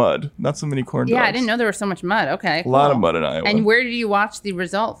lot of mud. Not so many corn dogs. Yeah, I didn't know there was so much mud. Okay, A lot of mud in Iowa. And where did you watch the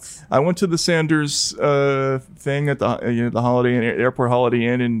results? I went to the Sanders thing at the Holiday Inn, Airport Holiday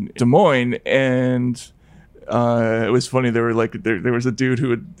Inn in Des Moines, and it was funny. There were like there was a dude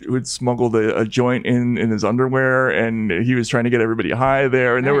who had smuggled a joint in his underwear, and he was trying to get everybody high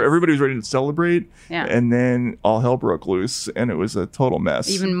there, and everybody was ready to celebrate. Yeah. And then all hell broke loose, and it was a total mess.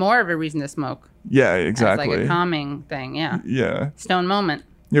 Even more of a reason to smoke. Yeah, exactly. It's like a calming thing. Yeah. Yeah. Stone moment.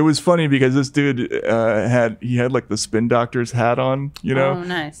 It was funny because this dude had like the Spin Doctor's hat on, Oh,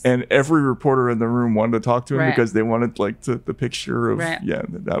 nice. And every reporter in the room wanted to talk to him Right. because they wanted like the picture of Right.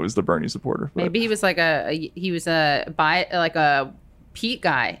 that was the Bernie supporter. But Maybe he was like a Pete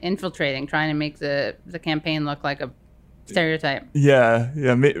guy infiltrating, trying to make the campaign look like a stereotype. yeah,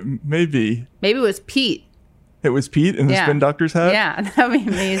 maybe Maybe it was Pete. it was Pete in the Yeah. Spin Doctor's hat. Yeah, that would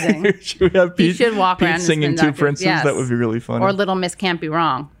be amazing. Should we have Pete? should walk Pete around in singing Spin Two Doctors. Princes. Yes. That would be really funny. Or Little Miss Can't Be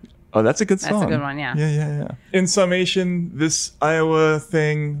Wrong. Oh, that's a good That's song. a good one, yeah. Yeah. In summation, this Iowa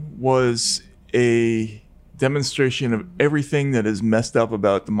thing was a demonstration of everything that is messed up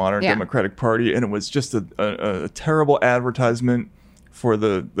about the modern Yeah. Democratic Party, and it was just a terrible advertisement for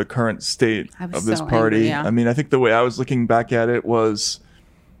the current state I was of this so party. angry, yeah. I mean, I think the way I was looking back at it was,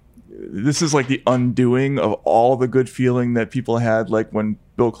 this is like the undoing of all the good feeling that people had like when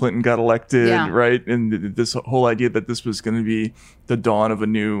Bill Clinton got elected, Yeah. right? And this whole idea that this was going to be the dawn of a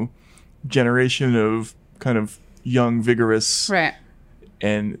new generation of kind of young, vigorous, Right.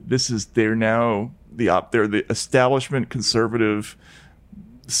 and they're now they're the establishment, conservative,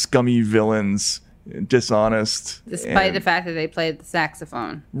 scummy villains, dishonest, Despite the fact that they played the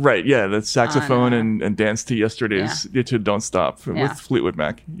saxophone. right, yeah, the saxophone On, and dance to yesterday's to Don't Stop Yeah. with Fleetwood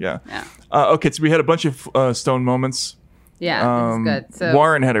Mac. Yeah. Yeah. Okay, so we had a bunch of stone moments. Yeah, this is good. So,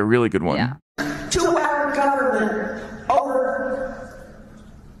 Warren had a really good one. yeah. To our government over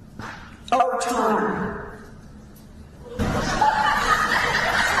time.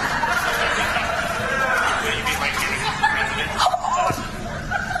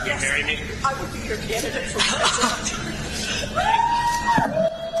 Marry me? I would be your candidate for president.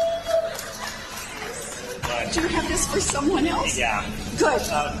 Do you have this for someone else? Yeah. Good.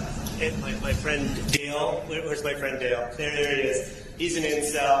 My friend Dale, where's my friend Dale? There he is. He's an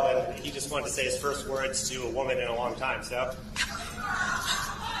incel, and he just wanted to say his first words to a woman in a long time, so.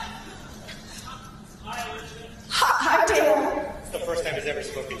 Hi, Dale. It's the first time he's ever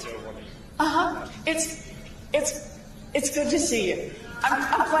spoken to a woman. It's good to see you.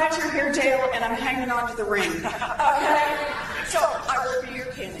 I'm glad you're here, Dale, and I'm hanging on to the ring. Okay? So I will be your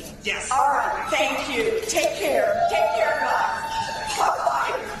candidate. Yes. All right. Thank you. Take care. Take care, guys.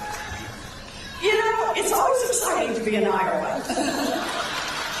 Bye-bye. You know, it's always exciting to be in Iowa.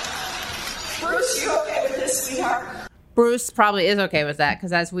 Bruce, you okay with this, sweetheart? Bruce probably is okay with that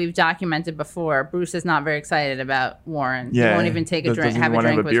because, as we've documented before, Bruce is not very excited about Warren. Yeah, he won't even take a doesn't drink, have a wanna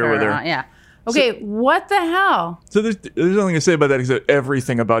drink have a with beer her. with her. Yeah. Okay, what the hell? So there's nothing to say about that except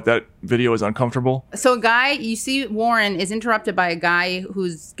everything about that video is uncomfortable. So a guy, you see Warren is interrupted by a guy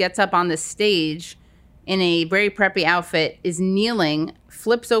who gets up on the stage in a very preppy outfit, is kneeling,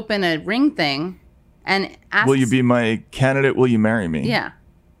 flips open a ring thing, and asks... Will you be my candidate? Will you marry me? Yeah.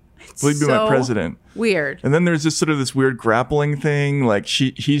 Will you be my president? Weird. And then there's this weird grappling thing. Like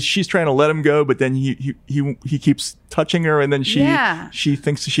she's trying to let him go, but then he keeps touching her, and then she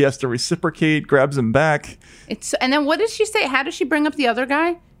thinks she has to reciprocate, grabs him back. And then what does she say? How does she bring up the other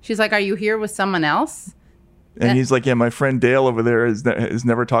guy? She's like, "Are you here with someone else?" And he's like, "Yeah, my friend Dale over there has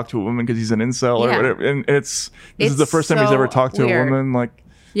never talked to a woman because he's an incel or whatever." And this is the first time he's ever talked to a woman. Like,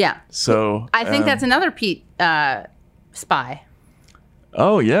 yeah. So I think that's another Pete spy.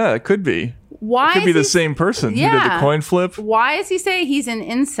 Oh yeah, it could be. Why it could be the same person? Yeah. Who did the coin flip? Why does he say he's an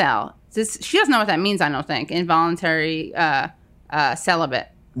incel? She doesn't know what that means. I don't think involuntary celibate.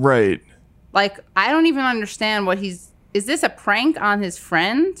 Right. Like, I don't even understand what is this a prank on his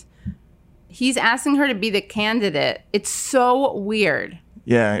friend? He's asking her to be the candidate. It's so weird.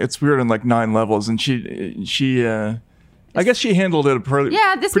 Yeah, it's weird on like 9 levels, and she I guess she handled it this pretty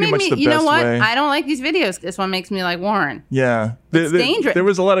made much me. the You know best what? way. I don't like these videos. This one makes me like Warren. Yeah. It's dangerous. There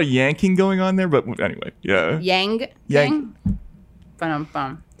was a lot of yanking going on there, but anyway, yeah. Yang.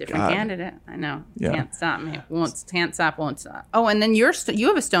 Bum. Different God. candidate. I know. Yeah. Can't stop me. Can't stop. Won't stop. Oh, and then you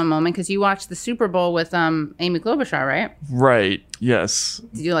have a stone moment because you watched the Super Bowl with Amy Klobuchar, right? Right. Yes.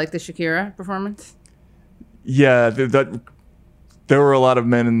 Did you like the Shakira performance? Yeah. There were a lot of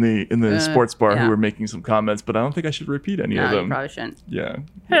men in the sports bar yeah. who were making some comments, but I don't think I should repeat any of No, them. you probably shouldn't. Yeah.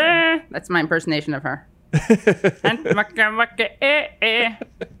 That's my impersonation of her. That's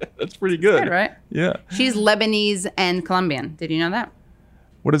pretty good. Good, right? Yeah. She's Lebanese and Colombian. Did you know that?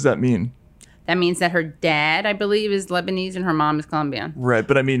 What does that mean? That means that her dad, I believe, is Lebanese and her mom is Colombian. Right,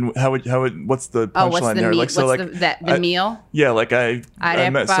 but I mean, what's the punchline there? What's the meal? Yeah, like I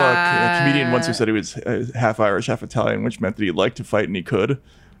saw a comedian once who Arepa. said he was half Irish, half Italian, which meant that he liked to fight and he could.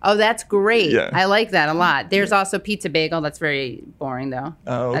 Oh, that's great. Yeah. I like that a lot. There's also pizza bagel. That's very boring, though.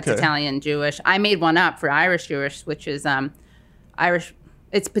 Oh, That's okay. Italian Jewish. I made one up for Irish Jewish, which is Irish.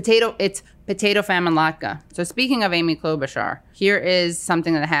 It's potato famine latke. So speaking of Amy Klobuchar, here is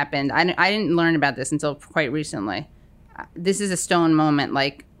something that happened. I didn't learn about this until quite recently. This is a stone moment,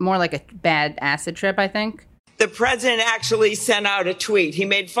 more like a bad acid trip, I think. The president actually sent out a tweet. He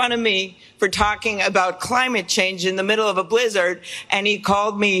made fun of me for talking about climate change in the middle of a blizzard, and he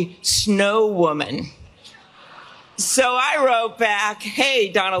called me Snow Woman. So I wrote back, hey,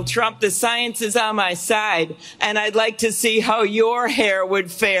 Donald Trump, the science is on my side, and I'd like to see how your hair would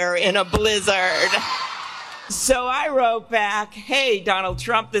fare in a blizzard. So I wrote back, hey, Donald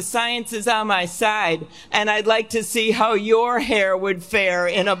Trump, the science is on my side, and I'd like to see how your hair would fare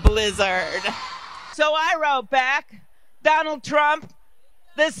in a blizzard. So I wrote back, Donald Trump,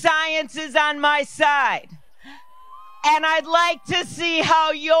 the science is on my side, and I'd like to see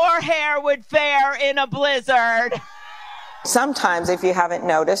how your hair would fare in a blizzard. Sometimes, if you haven't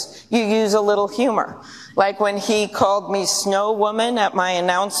noticed, you use a little humor. Like when he called me Snow Woman at my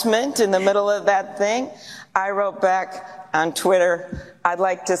announcement in the middle of that thing, I wrote back on Twitter, I'd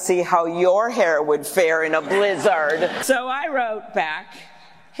like to see how your hair would fare in a blizzard. So I wrote back,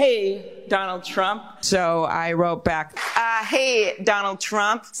 hey, Donald Trump. So I wrote back, hey, Donald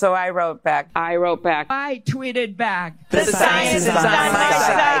Trump. So I wrote back. I tweeted back. The science is on my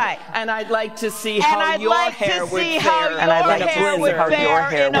side. And I'd like to see how your hair would fare. And I'd like to see how your hair would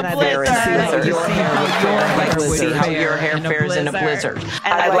fare in a blizzard. I'd like to see how your hair fares in a blizzard.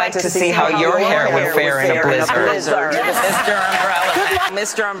 And I'd like to see how your hair would fare in a blizzard.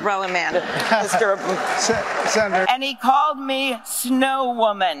 Mr. Umbrella Man. Senator. And he called me Snow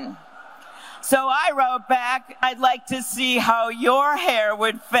Woman. So I wrote back, I'd like to see how your hair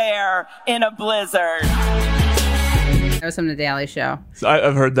would fare in a blizzard. That was from The Daily Show. So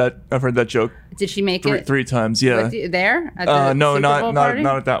I've heard that joke. Did she make it three times? Yeah. There? At the no, Super Bowl party?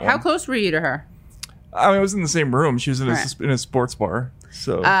 not at that one. How close were you to her? I mean, I was in the same room. She was in a sports bar.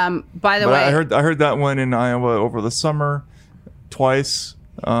 So. By the way, I heard that one in Iowa over the summer, twice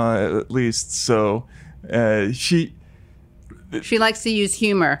at least. So she likes to use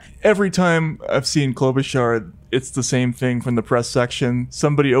humor. Every time I've seen Klobuchar, it's the same thing from the press section.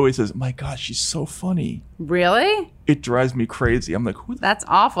 Somebody always says, "My gosh, she's so funny." Really? It drives me crazy. I'm like, who? That's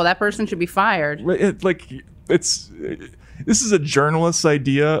awful. That person should be fired. This is a journalist's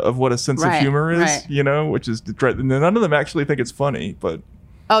idea of what a sense of humor is, which is none of them actually think it's funny, but.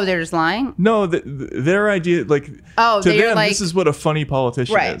 Oh, they're just lying? No, their idea, to them, this is what a funny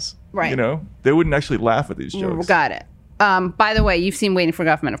politician is. Right. They wouldn't actually laugh at these jokes. Got it. By the way, you've seen Waiting for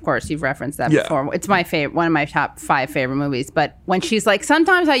Guffman, of course. You've referenced that before. It's my favorite, one of my top 5 favorite movies. But when she's like,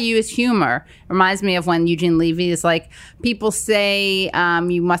 sometimes I use humor, reminds me of when Eugene Levy is like, people say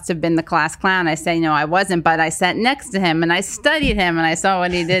you must have been the class clown. I say, no, I wasn't, but I sat next to him and I studied him and I saw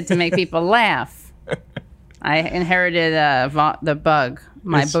what he did to make people laugh. I inherited the bug.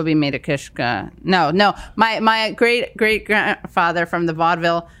 My booby made a kishka. No. My great grandfather from the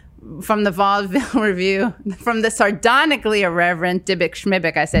vaudeville review, from the sardonically irreverent Dybbuk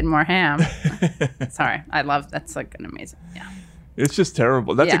Schmibik, I said more ham. Sorry, that's like an amazing. Yeah, it's just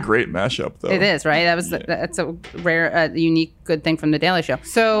terrible. That's a great mashup, though. It is, right? That's a rare, unique, good thing from the Daily Show.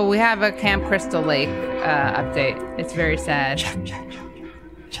 So we have a Camp Crystal Lake update. It's very sad. Check.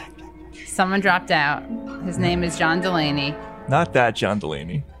 Someone dropped out. His name is John Delaney. Not that John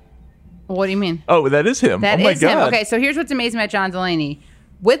Delaney. What do you mean? Oh, that is him. That oh my is God. him. Okay, so here's what's amazing about John Delaney.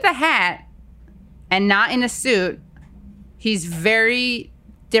 With a hat and not in a suit, he's very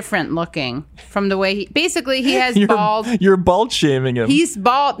different looking from the way he has bald. You're bald shaming him. He's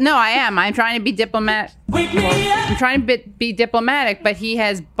bald. No, I am. I'm trying to be diplomatic. I'm trying to be diplomatic, but he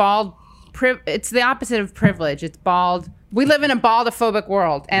has bald. It's the opposite of privilege. It's bald We live in a baldophobic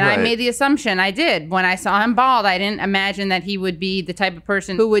world, and I Right. made the assumption, I did. When I saw him bald, I didn't imagine that he would be the type of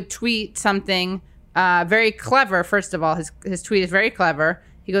person who would tweet something very clever. First of all, his tweet is very clever.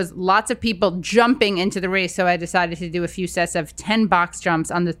 He goes, lots of people jumping into the race, so I decided to do a few sets of 10 box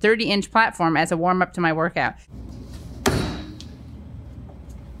jumps on the 30-inch platform as a warm-up to my workout.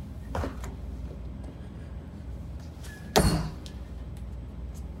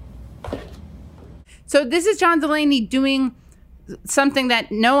 So this is John Delaney doing something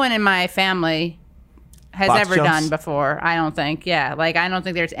that no one in my family has Box ever jumps? done before. I don't think. Yeah, like I don't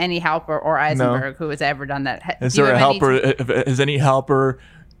think there's any Halper or Eisenberg who has ever done that. Is Do you there a have any- Halper? Has any Halper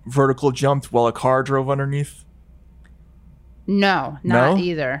vertical jumped while a car drove underneath? No, not No?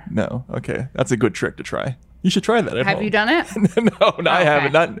 either. No. Okay, that's a good trick to try. You should try that. At Have home. you done it? No, I Okay.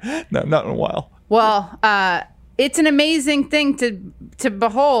 haven't. Not in a while. Well, it's an amazing thing to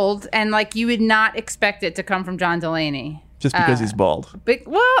behold, and like you would not expect it to come from John Delaney. Just because he's bald. But,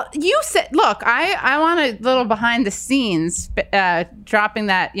 well, you said, look, I want a little behind the scenes, dropping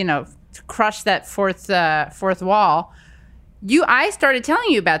that, to crush that fourth wall. I started telling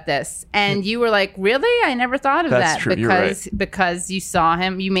you about this, and you were like, really? I never thought of That's that. true. Because you saw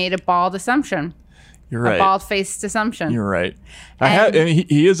him, you made a bald assumption. You're right. A bald-faced assumption. You're right. And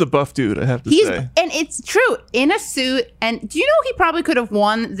he is a buff dude, I have to say. And it's true, in a suit. And do you know he probably could have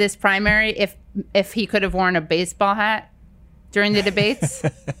won this primary if he could have worn a baseball hat during the debates?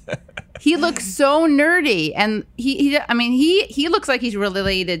 He looks so nerdy, and he looks like he's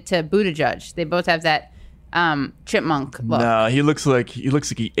related to Buttigieg. They both have that chipmunk look. No, he looks like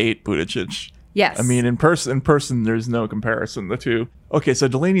he ate Buttigieg. Yes. I mean, in person, there's no comparison. The two. Okay, so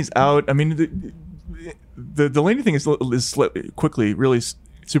Delaney's out. I mean, the Delaney thing is quickly really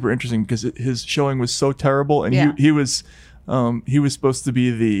super interesting because his showing was so terrible, and Yeah. he was supposed to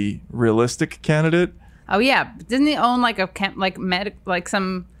be the realistic candidate. Oh yeah, didn't he own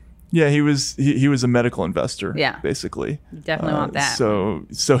some? Yeah, he was a medical investor. Yeah. Basically. You definitely want that. So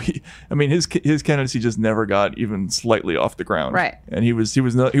his candidacy just never got even slightly off the ground. Right. And he was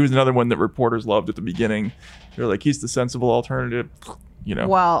another one that reporters loved at the beginning. They're like, he's the sensible alternative.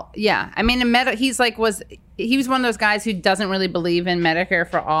 Well, yeah. I mean, he was one of those guys who doesn't really believe in Medicare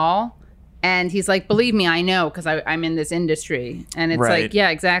for all. And he's like, believe me, I know, because I'm in this industry. And it's Right. like, yeah,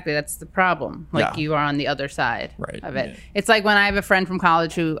 exactly. That's the problem. Like, Yeah. you are on the other side Right. of it. Yeah. It's like when I have a friend from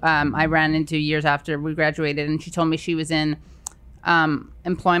college who I ran into years after we graduated, and she told me she was in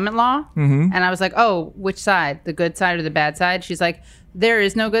employment law. Mm-hmm. And I was like, oh, which side? The good side or the bad side? She's like, there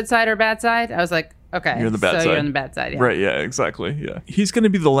is no good side or bad side. I was like, okay. You're on the bad side. You're on the bad side, yeah. Right, yeah, exactly. Yeah. He's going to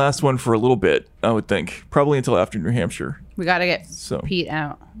be the last one for a little bit, I would think. Probably until after New Hampshire. We got to get Pete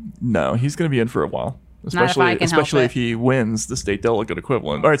out. No, he's going to be in for a while. Not if I can help Especially it. if he wins the state delegate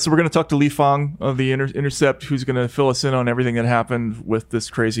equivalent. All right, so we're going to talk to Li Fang of the Intercept, who's going to fill us in on everything that happened with this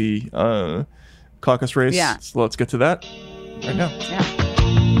crazy caucus race. Yeah. So let's get to that right now. Yeah.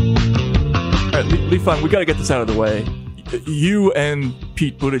 All right, Li Fang, we got to get this out of the way. You and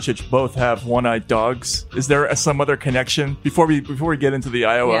Pete Buttigieg both have one-eyed dogs. Is there some other connection before we get into the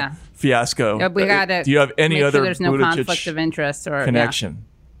Iowa Yeah. fiasco? Yeah, we gotta do you have any make other sure there's no Buttigieg conflict of interest or connection?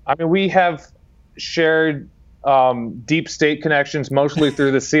 I mean, we have shared deep state connections, mostly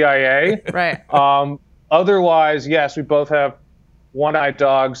through the CIA. Right. Otherwise, yes, we both have one-eyed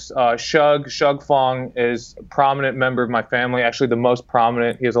dogs. Shug Fong is a prominent member of my family, actually the most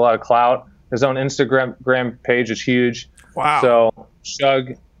prominent. He has a lot of clout. His own Instagram page is huge. Wow. So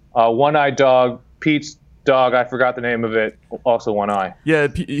Shug, one-eyed dog. Pete's dog, I forgot the name of it, also one eye. Yeah,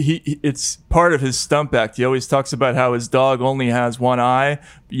 it's part of his stump act. He always talks about how his dog only has one eye,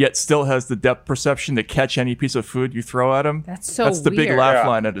 yet still has the depth perception to catch any piece of food you throw at him. That's so That's the big weird. laugh Yeah.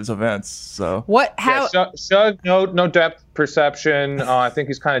 line at his events. So What? How? Yeah, Shug, no depth perception. I think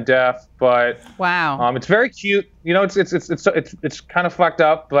he's kind of deaf, but Wow. it's very cute. It's kind of fucked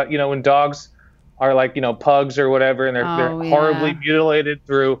up, but when dogs are like pugs or whatever, and they're Oh, horribly yeah. mutilated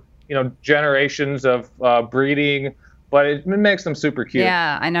through generations of breeding, but it makes them super cute.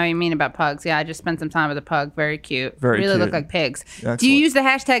 Yeah, I know what you mean about pugs. Yeah, I just spent some time with a pug. Very cute. Very really cute. look like pigs. Excellent. Do you use the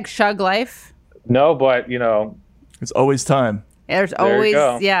hashtag ShugLife? No, but it's always time. There's There you always,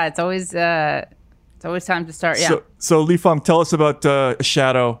 go. yeah, it's always time to start. Yeah, So Li Fang, tell us about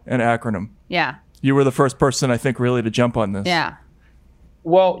Shadow and acronym. yeah, You were the first person, I think, really to jump on this. yeah.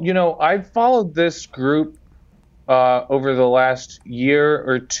 Well, I've followed this group over the last year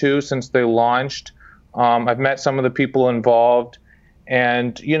or two since they launched. I've met some of the people involved,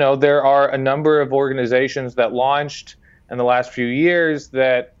 and there are a number of organizations that launched in the last few years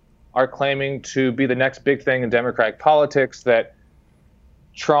that are claiming to be the next big thing in Democratic politics, that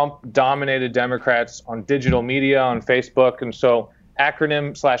Trump-dominated Democrats on digital media, on Facebook. And so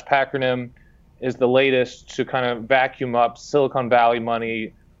acronym/packronym is the latest to kind of vacuum up Silicon Valley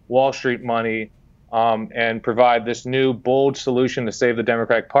money, Wall Street money, and provide this new bold solution to save the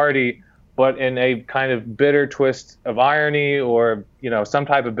Democratic Party, but in a kind of bitter twist of irony, or some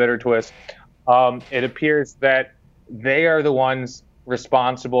type of bitter twist. It appears that they are the ones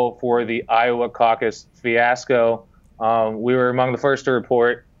responsible for the Iowa caucus fiasco. We were among the first to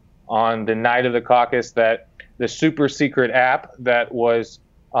report on the night of the caucus that the super secret app that was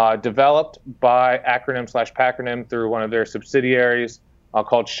developed by acronym/packronym through one of their subsidiaries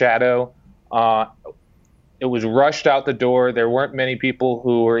called Shadow, it was rushed out the door. There weren't many people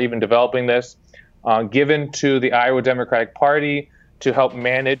who were even developing this, given to the Iowa Democratic Party to help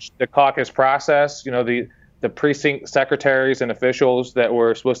manage the caucus process. The precinct secretaries and officials that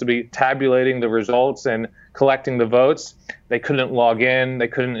were supposed to be tabulating the results and collecting the votes, they couldn't log in, they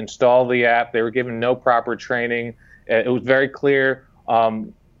couldn't install the app, they were given no proper training. It was very clear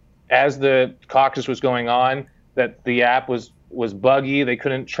as the caucus was going on that the app was buggy, they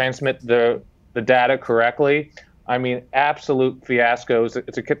couldn't transmit the data correctly. I mean, absolute fiascos.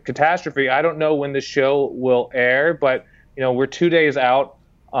 It's a catastrophe. I don't know when the show will air, but we're 2 days out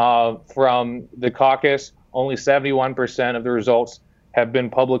from the caucus. Only 71% of the results have been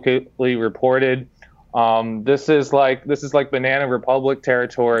publicly reported. This is like Banana Republic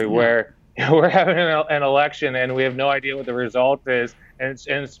territory, where we're having an election and we have no idea what the result is, and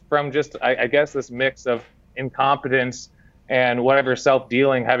it's from just I guess this mix of incompetence and whatever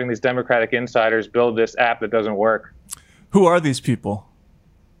self-dealing, having these Democratic insiders build this app that doesn't work. Who are these people?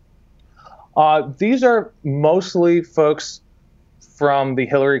 These are mostly folks from the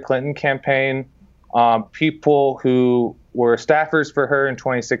Hillary Clinton campaign. People who were staffers for her in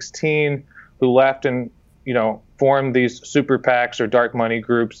 2016, who left and formed these super PACs or dark money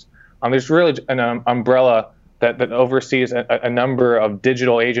groups. There's really an umbrella that oversees a number of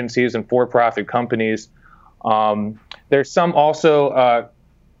digital agencies and for-profit companies. There's some also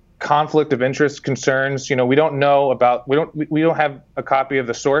conflict of interest concerns. We don't know about. We don't have a copy of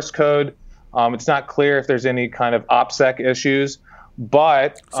the source code. It's not clear if there's any kind of OPSEC issues.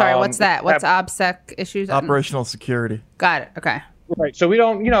 But sorry, what's that? What's OPSEC issues? Operational security. Got it. Okay. Right. So we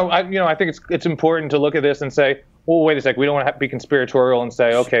don't, I think it's important to look at this and say, well, wait a sec. We don't want to be conspiratorial and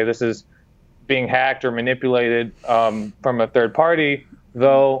say, okay, this is being hacked or manipulated from a third party,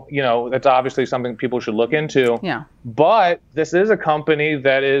 though, that's obviously something people should look into. Yeah. But this is a company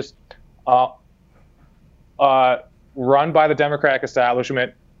that is run by the Democratic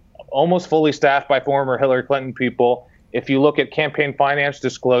establishment, almost fully staffed by former Hillary Clinton people. If you look at campaign finance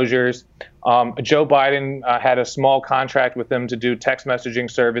disclosures, Joe Biden had a small contract with them to do text messaging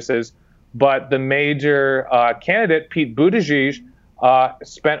services, but the major candidate, Pete Buttigieg,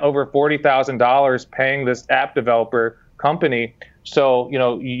 spent over $40,000 paying this app developer company. So,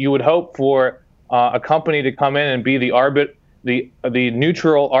 you would hope for a company to come in and be the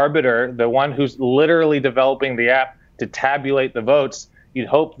neutral arbiter, the one who's literally developing the app to tabulate the votes. You'd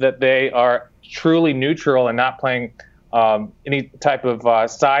hope that they are truly neutral and not playing any type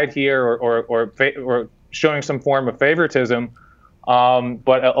of side here or showing some form of favoritism,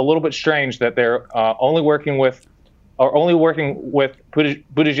 but a little bit strange that they're only working with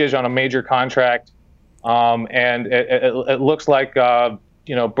Buttigieg on a major contract, and it looks like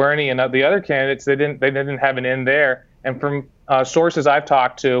Bernie and the other candidates they didn't have an in there. And from sources I've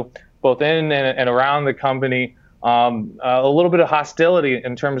talked to, both in and around the company, a little bit of hostility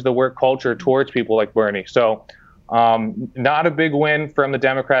in terms of the work culture towards people like Bernie. So. Not a big win from the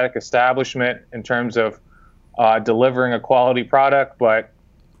Democratic establishment in terms of delivering a quality product, but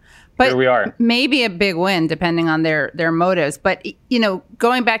here we are. Maybe a big win depending on their motives. But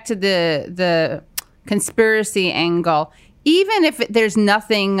going back to the conspiracy angle, even if there's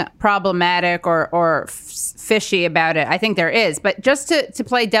nothing problematic or fishy about it, I think there is. But just to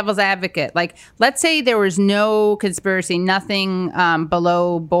play devil's advocate, like let's say there was no conspiracy, nothing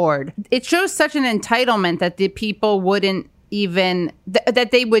below board. It shows such an entitlement that the people wouldn't even,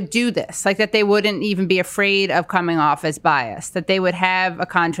 that they would do this, like that they wouldn't even be afraid of coming off as biased, that they would have a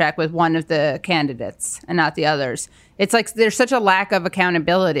contract with one of the candidates and not the others. It's like there's such a lack of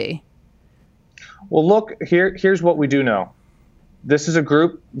accountability. Well, look, here's what we do know. This is a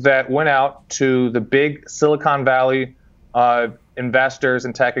group that went out to the big Silicon Valley investors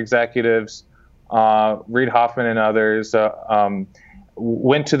and tech executives, Reid Hoffman and others,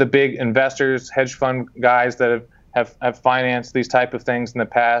 went to the big investors, hedge fund guys that have financed these type of things in the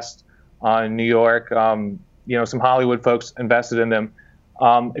past in New York. Some Hollywood folks invested in them.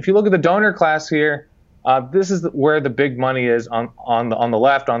 If you look at the donor class here, This is where the big money is on the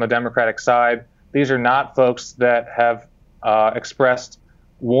left, on the Democratic side. These are not folks that have expressed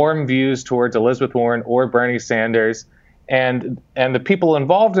warm views towards Elizabeth Warren or Bernie Sanders. And the people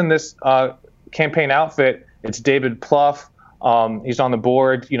involved in this campaign outfit, it's David Plouffe. He's on the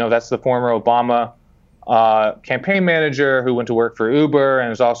board. That's the former Obama campaign manager who went to work for Uber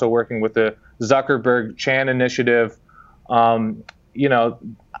and is also working with the Zuckerberg Chan initiative. There's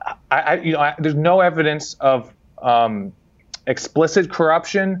no evidence of explicit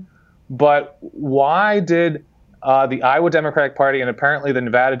corruption, but why did the Iowa Democratic Party and apparently the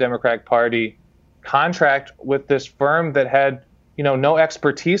Nevada Democratic Party contract with this firm that had, no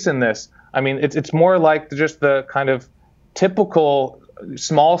expertise in this? I mean, it's more like just the kind of typical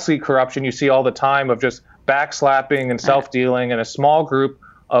small c corruption you see all the time of just backslapping and self-dealing and a small group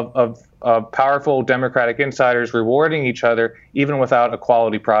of powerful Democratic insiders rewarding each other even without a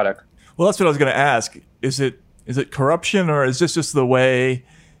quality product. Well, that's what I was going to ask. Is it corruption, or is this just the way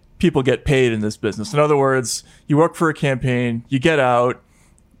people get paid in this business? In other words, you work for a campaign, you get out,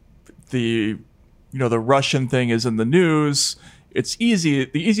 the Russian thing is in the news. It's the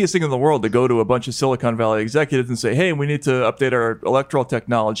easiest thing in the world to go to a bunch of Silicon Valley executives and say, hey, we need to update our electoral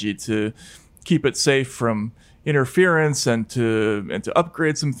technology to keep it safe from interference and to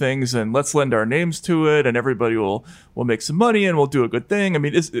upgrade some things, and let's lend our names to it, and everybody will make some money and we'll do a good thing. I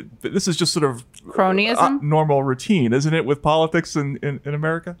mean, this is just sort of cronyism, normal routine, isn't it, with politics in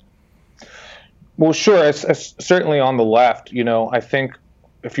America? Well, sure. It's certainly on the left. I think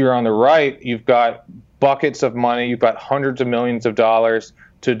if you're on the right, you've got buckets of money, you've got hundreds of millions of dollars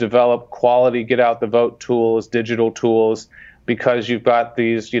to develop quality get out the vote tools, digital tools, because you've got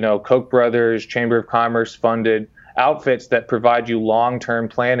these, Koch brothers, Chamber of Commerce funded outfits that provide you long-term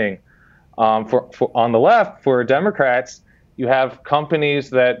planning. For on the left, for Democrats, you have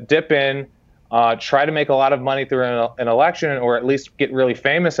companies that dip in, try to make a lot of money through an election, or at least get really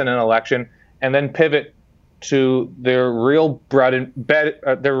famous in an election, and then pivot to their real bread and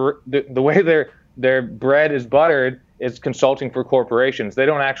the way their bread is buttered is consulting for corporations. They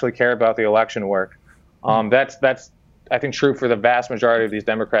don't actually care about the election work. That's I think true for the vast majority of these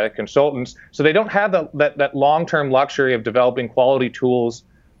Democratic consultants. So they don't have that long-term luxury of developing quality tools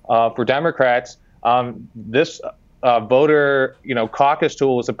for Democrats. This voter caucus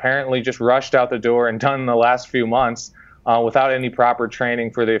tool was apparently just rushed out the door and done in the last few months without any proper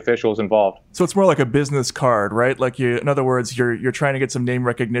training for the officials involved. So it's more like a business card, right? Like in other words, you're trying to get some name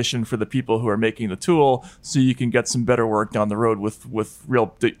recognition for the people who are making the tool, so you can get some better work down the road with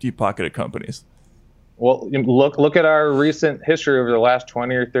real deep-pocketed companies. Well, look at our recent history over the last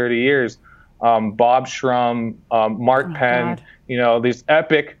 20 or 30 years. Bob Shrum, Mark Penn, these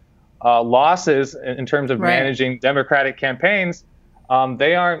epic losses in terms of managing Democratic campaigns.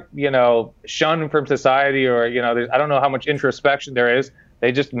 They aren't, shunned from society, or, I don't know how much introspection there is.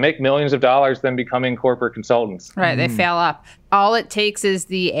 They just make millions of dollars then becoming corporate consultants. Right. They fail up. All it takes is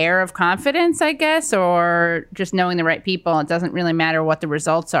the air of confidence, I guess, or just knowing the right people. It doesn't really matter what the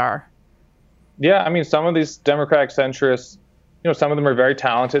results are. Yeah, I mean, some of these Democratic centrists, some of them are very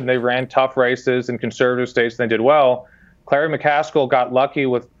talented and they ran tough races in conservative states and they did well. Clary McCaskill got lucky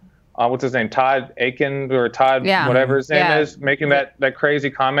with, what's his name, Todd Aiken, or Todd, whatever his name is, making that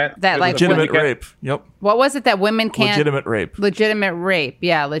crazy comment. That legitimate rape. Yep. What was it that women can't? Legitimate rape. Legitimate rape.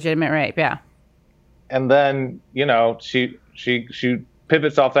 Yeah, legitimate rape. Yeah. And then, she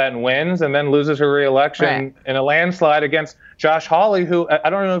pivots off that and wins, and then loses her re-election in a landslide against Josh Hawley, who, I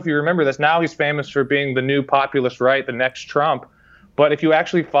don't know if you remember this, now he's famous for being the new populist right, the next Trump. But if you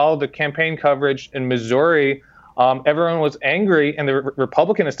actually followed the campaign coverage in Missouri, everyone was angry in the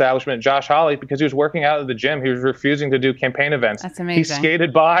Republican establishment at Josh Hawley because he was working out at the gym. He was refusing to do campaign events. That's amazing. He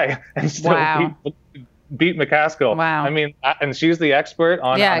skated by and still beat McCaskill. Wow. I mean, and she's the expert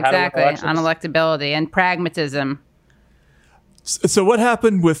on exactly, how to win elections. On electability and pragmatism. So what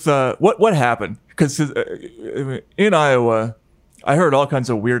happened with what happened? Because in Iowa, I heard all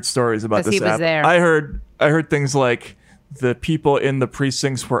kinds of weird stories about this app. There. I heard things like the people in the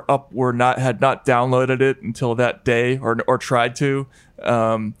precincts had not downloaded it until that day or tried to.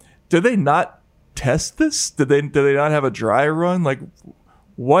 Did they not test this? Did they not have a dry run? Like,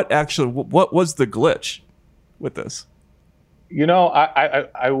 what was the glitch with this?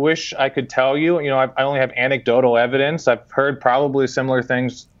 I wish I could tell you. I only have anecdotal evidence. I've heard probably similar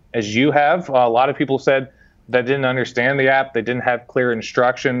things as you have. A lot of people said they didn't understand the app. They didn't have clear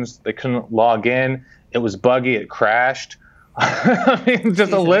instructions. They couldn't log in. It was buggy. It crashed. I mean,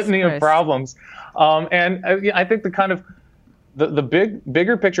 just a litany of problems. And I think the kind of the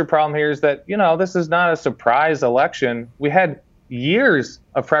bigger picture problem here is that, this is not a surprise election. We had years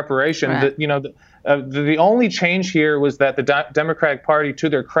of preparation. Right. The only change here was that the Democratic Party, to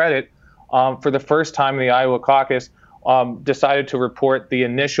their credit, for the first time in the Iowa caucus, decided to report the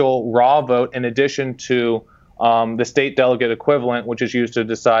initial raw vote in addition to the state delegate equivalent, which is used to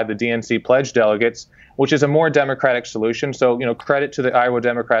decide the DNC pledge delegates, which is a more democratic solution. So, credit to the Iowa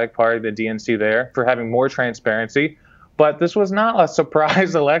Democratic Party, the DNC there, for having more transparency. But this was not a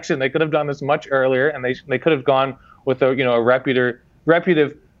surprise election. They could have done this much earlier, and they could have gone with a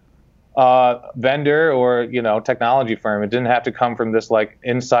reputable vendor or technology firm. It didn't have to come from this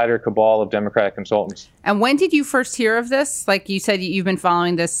insider cabal of Democratic consultants. And when did you first hear of this? Like you said, you've been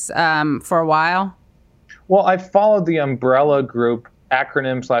following this for a while. Well, I followed the Umbrella Group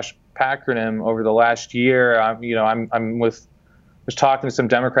acronym/packronym over the last year. Was talking to some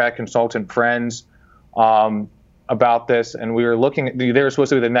Democratic consultant friends about this, and we were looking. They were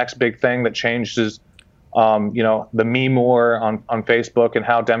supposed to be the next big thing that changes, the meme war on Facebook and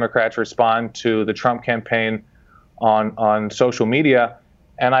how Democrats respond to the Trump campaign on social media.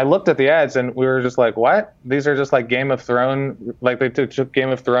 And I looked at the ads, and we were just like, "What? These are just like Game of Thrones. Like they took Game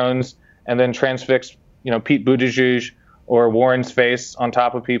of Thrones and then transfixed." Pete Buttigieg or Warren's face on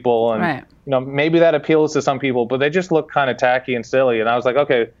top of people. And, right. Maybe that appeals to some people, but they just look kind of tacky and silly. And I was like,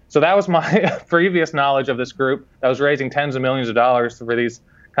 okay, so that was my previous knowledge of this group that was raising tens of millions of dollars for these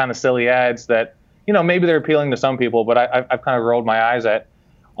kind of silly ads that, maybe they're appealing to some people, but I've kind of rolled my eyes at.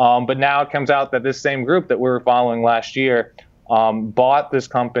 But now it comes out that this same group that we were following last year bought this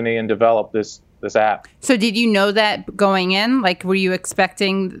company and developed this app. So did you know that going in? Like, were you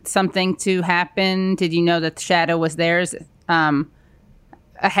expecting something to happen? Did you know that the shadow was theirs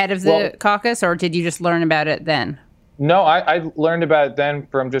ahead of the caucus, or did you just learn about it then? No, I learned about it then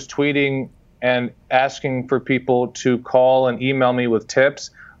from just tweeting and asking for people to call and email me with tips.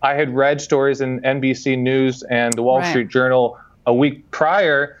 I had read stories in NBC News and the Wall Street Journal a week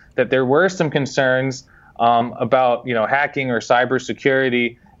prior that there were some concerns about hacking or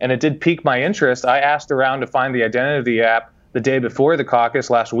cybersecurity. And it did pique my interest. I asked around to find the identity app the day before the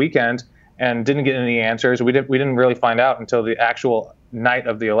caucus last weekend and didn't get any answers. We didn't really find out until the actual night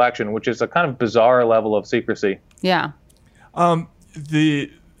of the election, which is a kind of bizarre level of secrecy. Yeah.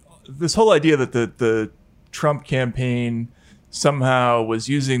 This whole idea that the Trump campaign somehow was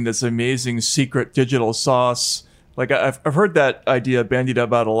using this amazing secret digital sauce, like I've heard that idea bandied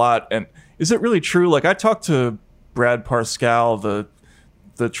about a lot. And is it really true? Like I talked to Brad Parscale, the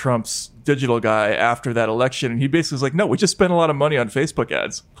Trump's digital guy, after that election, and he basically was like, no, we just spent a lot of money on Facebook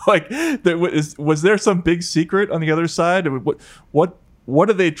ads. Like, was there some big secret on the other side? What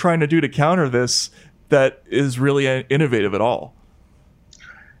are they trying to do to counter this that is really innovative at all?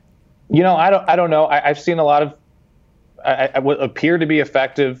 I don't know. I've seen a lot of what appear to be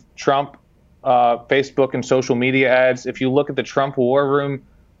effective Trump Facebook and social media ads. If you look at the Trump War Room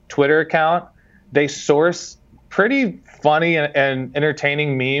Twitter account, they source pretty funny and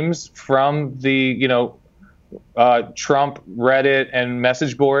entertaining memes from the Trump Reddit and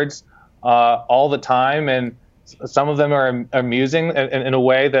message boards all the time, and some of them are amusing in a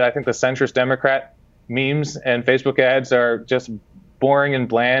way that I think the centrist Democrat memes and Facebook ads are just boring and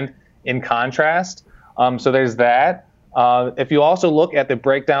bland in contrast. So there's that. If you also look at the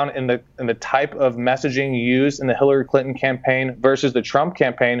breakdown in the type of messaging used in the Hillary Clinton campaign versus the Trump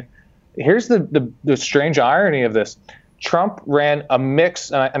campaign, here's the strange irony of this. Trump ran a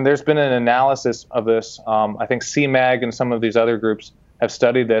mix, and there's been an analysis of this. I think CMAG and some of these other groups have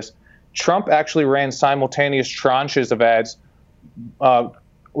studied this. Trump actually ran simultaneous tranches of ads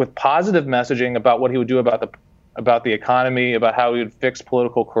with positive messaging about what he would do about the economy, about how he would fix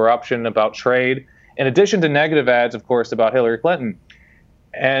political corruption, about trade, in addition to negative ads, of course, about Hillary Clinton.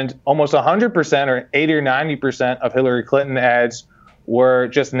 And almost 100% or 80 or 90% of Hillary Clinton ads were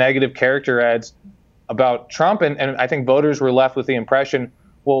just negative character ads about Trump. And I think voters were left with the impression,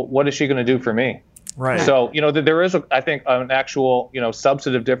 well, what is she going to do for me? Right. So, there is, I think, an actual,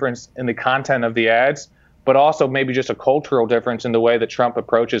 substantive difference in the content of the ads, but also maybe just a cultural difference in the way that Trump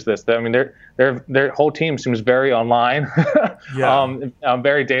approaches this. I mean, their whole team seems very online,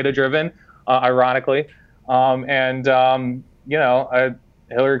 very data driven, ironically. Hillary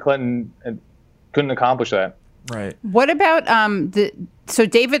Clinton couldn't accomplish that. Right. What about so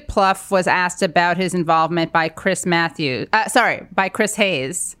David Plouffe was asked about his involvement by Chris Hayes.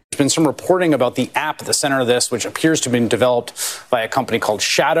 There's been some reporting about the app at the center of this, which appears to have been developed by a company called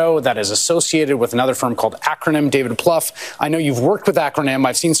Shadow that is associated with another firm called Acronym. David Plouffe, I know you've worked with Acronym.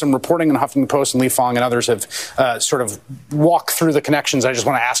 I've seen some reporting in Huffington Post, and Lee Fong and others have sort of walked through the connections. I just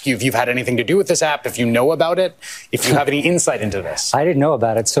want to ask you if you've had anything to do with this app, if you know about it, if you have any insight into this. I didn't know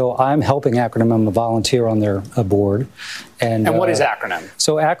about it, so I'm helping Acronym. I'm a volunteer on their board. And what is Acronym?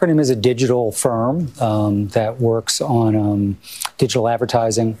 So Acronym is a digital firm that works on digital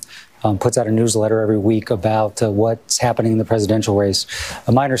advertising. Puts out a newsletter every week about what's happening in the presidential race.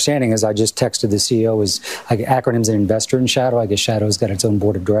 My understanding is, I just texted the CEO, is Acronym's an investor in Shadow. I guess Shadow's got its own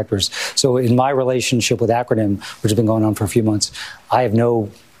board of directors. So in my relationship with Acronym, which has been going on for a few months, I have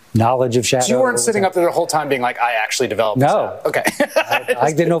no knowledge of Shadow. So you weren't sitting up there the whole time being like, I actually developed this app. Okay.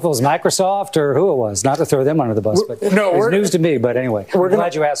 I didn't know if it was Microsoft or who it was. Not to throw them under the bus, but it was news to me. But anyway,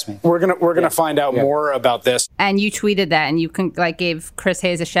 glad you asked me. We're gonna find out more about this. And you tweeted that, and you gave Chris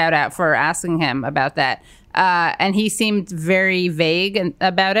Hayes a shout out for asking him about that. And he seemed very vague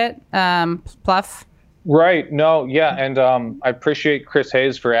about it. Pluff. Right. No. Yeah. And I appreciate Chris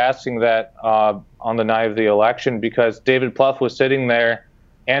Hayes for asking that on the night of the election, because David Plouffe was sitting there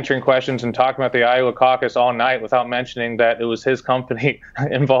answering questions and talking about the Iowa caucus all night without mentioning that it was his company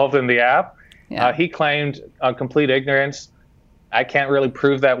involved in the app. Yeah. He claimed complete ignorance. I can't really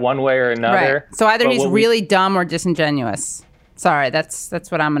prove that one way or another. Right. So either he's really dumb or disingenuous. Sorry, that's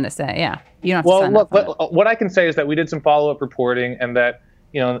what I'm going to say. Yeah, you don't have to sign up. What I can say is that we did some follow-up reporting, and that,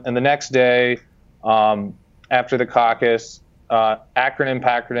 and the next day after the caucus,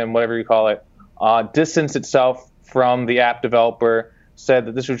 Acronym, whatever you call it, distanced itself from the app developer, said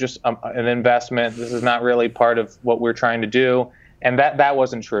that this was just an investment. This is not really part of what we're trying to do. And that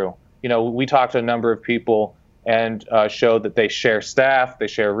wasn't true. We talked to a number of people and showed that they share staff, they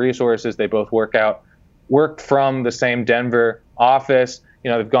share resources, they both worked from the same Denver office.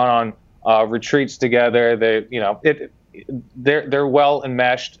 They've gone on retreats together. They're well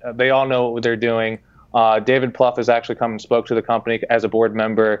enmeshed. They all know what they're doing. David Plouffe has actually come and spoke to the company as a board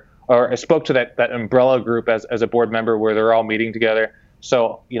member, or spoke to that umbrella group as a board member, where they're all meeting together.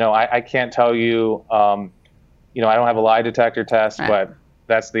 So, I can't tell you, I don't have a lie detector test, but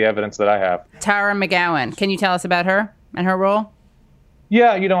that's the evidence that I have. Tara McGowan, can you tell us about her and her role?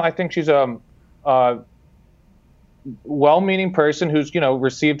 Yeah, I think she's a well-meaning person who's,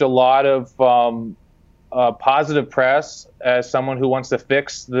 received a lot of positive press as someone who wants to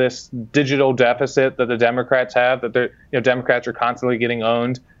fix this digital deficit that the Democrats have, that Democrats are constantly getting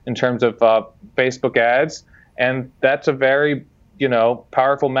owned in terms of Facebook ads. And that's a very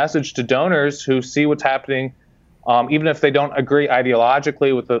powerful message to donors who see what's happening, even if they don't agree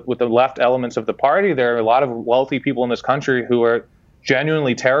ideologically with the left elements of the party. There are a lot of wealthy people in this country who are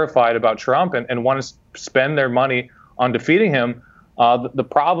genuinely terrified about Trump and want to spend their money on defeating him. The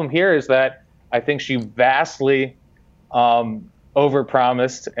problem here is that I think she vastly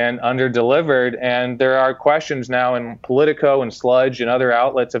overpromised and underdelivered, and there are questions now in Politico and Sludge and other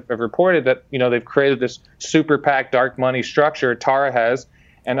outlets have reported that they've created this super PAC dark money structure, Tara has,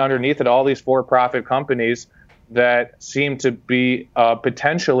 and underneath it all these for-profit companies that seem to be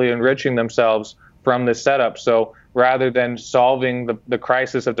potentially enriching themselves from this setup. So rather than solving the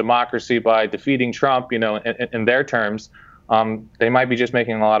crisis of democracy by defeating Trump, in their terms, they might be just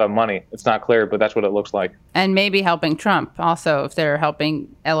making a lot of money. It's not clear, but that's what it looks like. And maybe helping Trump also, if they're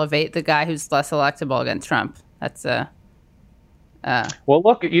helping elevate the guy who's less electable against Trump. That's well,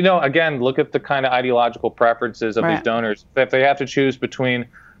 look, again, look at the kind of ideological preferences of these donors. If they have to choose between,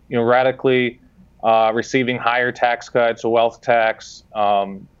 radically receiving higher tax cuts, a wealth tax,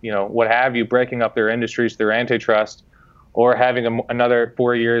 what have you, breaking up their industries through antitrust, or having another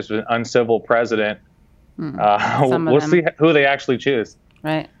 4 years of an uncivil president, we'll see who they actually choose.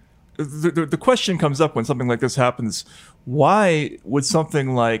 Right. The question comes up when something like this happens: why would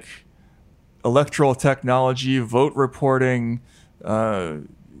something like electoral technology, vote reporting,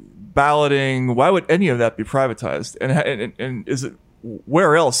 balloting, why would any of that be privatized? And is it,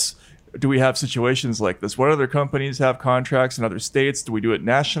 where else do we have situations like this? What other companies have contracts in other states? Do we do it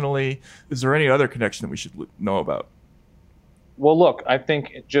nationally? Is there any other connection that we should know about? Well, look, I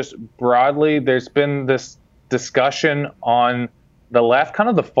think just broadly, there's been this discussion on the left, kind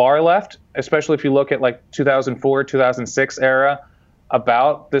of the far left, especially if you look at like 2004, 2006 era,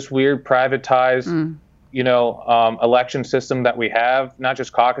 about this weird privatized, election system that we have, not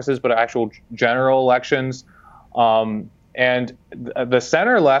just caucuses, but actual general elections. And the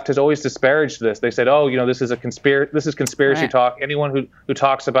center left has always disparaged this. They said, this is conspiracy talk. Anyone who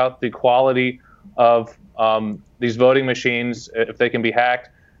talks about the quality of these voting machines, if they can be hacked,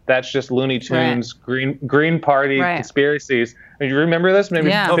 that's just Looney Tunes, Green Party conspiracies. I mean, you remember this?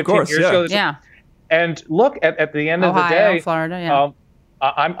 Maybe 15 years ago. Yeah. And look, at the end of the day, Florida,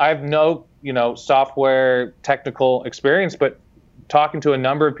 I have no, software technical experience, but talking to a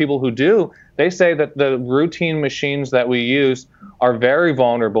number of people who do, they say that the routine machines that we use are very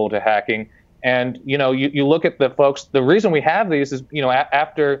vulnerable to hacking. And, you look at the folks, the reason we have these is,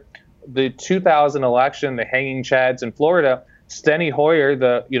 after the 2000 election, the hanging chads in Florida, Steny Hoyer,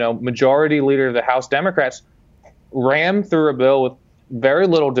 the majority leader of the House Democrats, rammed through a bill with very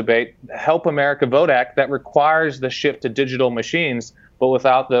little debate, Help America Vote Act, that requires the shift to digital machines, but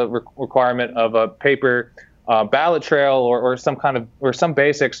without the requirement of a paper ballot trail or some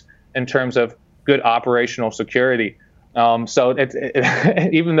basics in terms of good operational security. So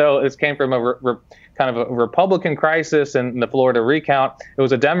even though it came from a kind of a Republican crisis and the Florida recount, it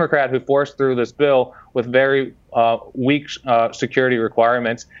was a Democrat who forced through this bill with very weak security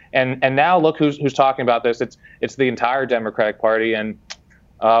requirements. And now look who's talking about this. It's the entire Democratic Party, and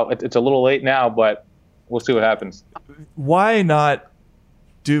it's a little late now, but we'll see what happens. Why not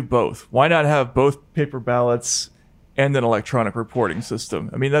do both? Why not have both paper ballots and an electronic reporting system?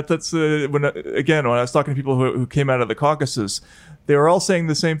 I mean, that's when I was talking to people who came out of the caucuses, they were all saying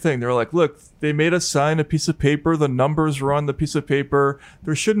the same thing. They were like, look, they made us sign a piece of paper. The numbers were on the piece of paper.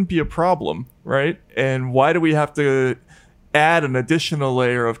 There shouldn't be a problem, right? And why do we have to add an additional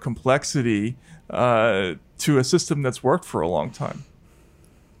layer of complexity to a system that's worked for a long time?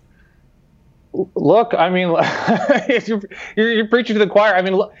 Look, I mean, you're preaching to the choir. I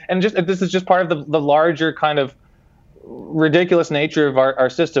mean, look, and this is just part of the larger kind of ridiculous nature of our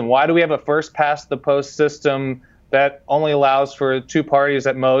system. Why do we have a first past the post system that only allows for two parties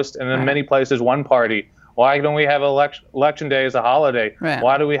at most, and in many places one party? Why don't we have election day as a holiday? Right.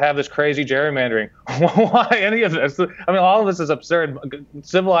 Why do we have this crazy gerrymandering? Why any of this? I mean, all of this is absurd.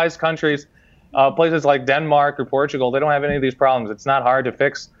 Civilized countries, places like Denmark or Portugal, they don't have any of these problems. It's not hard to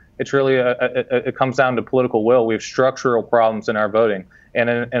fix. It's really it comes down to political will. We have structural problems in our voting and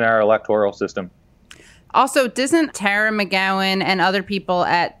in our electoral system. Also, doesn't Tara McGowan and other people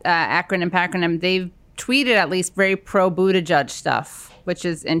at Akron and Packrenham, they've tweeted at least very pro-Buttigieg stuff, which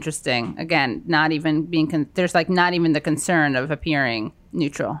is interesting. Again, not even there's not even the concern of appearing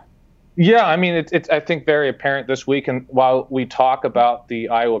neutral. Yeah, I mean, it's I think very apparent this week, and while we talk about the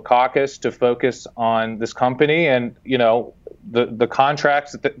Iowa caucus to focus on this company and the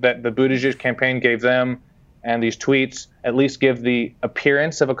contracts that the Buttigieg campaign gave them, and these tweets at least give the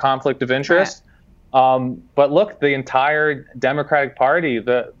appearance of a conflict of interest. Right. But look, the entire Democratic Party,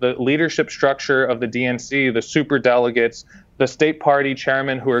 the leadership structure of the DNC, the super delegates, the state party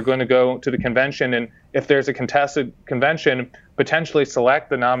chairmen who are going to go to the convention, and if there's a contested convention, potentially select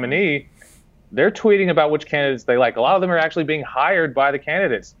the nominee, they're tweeting about which candidates they like. A lot of them are actually being hired by the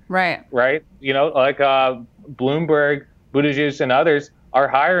candidates. Right. Right? Like Bloomberg, Buttigieg, and others are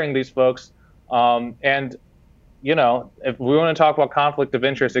hiring these folks. And if we want to talk about conflict of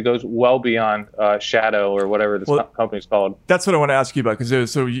interest, it goes well beyond Shadow or whatever this company's called. That's what I want to ask you about, because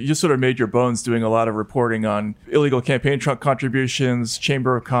so you sort of made your bones doing a lot of reporting on illegal campaign contributions,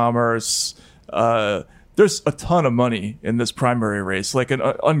 Chamber of Commerce. There's a ton of money in this primary race, like an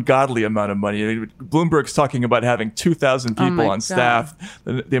ungodly amount of money. Bloomberg's talking about having 2,000 people on staff,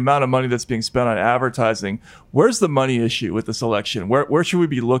 the amount of money that's being spent on advertising. Where's the money issue with this election? Where should we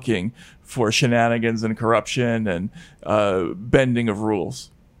be looking for shenanigans and corruption and bending of rules?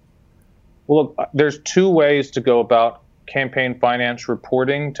 Well, look, there's two ways to go about campaign finance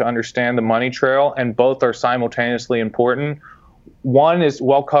reporting to understand the money trail, and both are simultaneously important. One is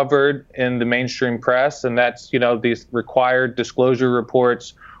well covered in the mainstream press, and that's, these required disclosure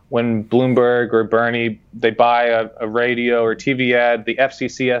reports. When Bloomberg or Bernie, they buy a radio or TV ad, the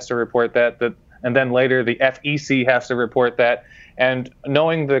FCC has to report that, and then later the FEC has to report that. And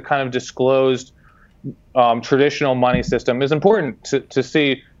knowing the kind of disclosed traditional money system is important to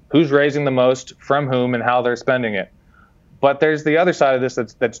see who's raising the most, from whom, and how they're spending it. But there's the other side of this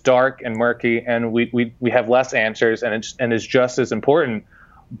that's dark and murky, and we have less answers, and it's just as important.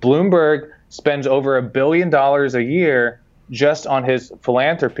 Bloomberg spends over $1 billion a year just on his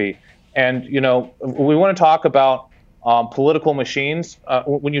philanthropy. And, we want to talk about political machines.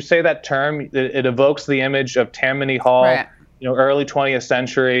 When you say that term, it evokes the image of Tammany Hall, right. Early 20th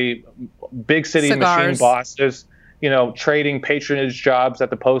century, big city machine bosses, trading patronage jobs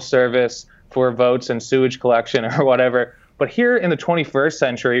at the post service for votes and sewage collection or whatever. But here in the 21st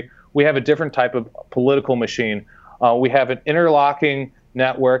century, we have a different type of political machine. We have an interlocking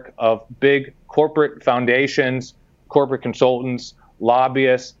network of big corporate foundations, corporate consultants,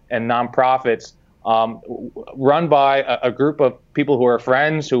 lobbyists, and nonprofits run by a group of people who are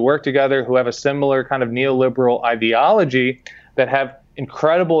friends, who work together, who have a similar kind of neoliberal ideology that have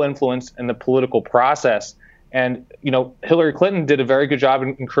incredible influence in the political process. And, Hillary Clinton did a very good job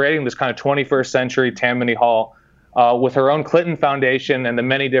in creating this kind of 21st century Tammany Hall with her own Clinton Foundation and the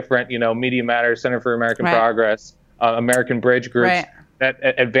many different, Media Matters, Center for American Progress, American Bridge groups that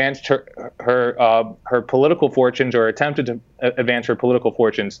advanced her political fortunes, or attempted to advance her political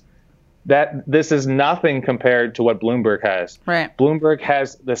fortunes. that this is nothing compared to what Bloomberg has. Right. Bloomberg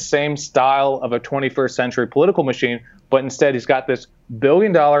has the same style of a 21st century political machine, but instead he's got this $1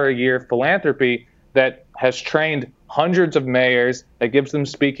 billion a year philanthropy that has trained hundreds of mayors, that gives them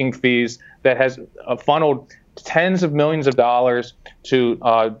speaking fees, that has funneled tens of millions of dollars to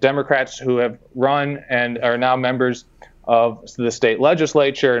Democrats who have run and are now members of the state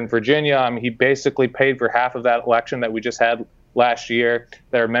legislature in Virginia. I mean, he basically paid for half of that election that we just had last year.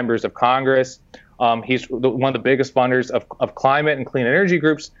 That are members of Congress. He's one of the biggest funders of climate and clean energy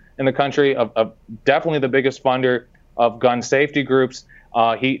groups in the country, of definitely the biggest funder of gun safety groups.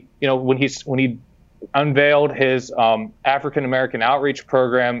 When he unveiled his African American outreach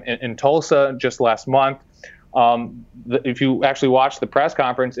program in Tulsa just last month, if you actually watch the press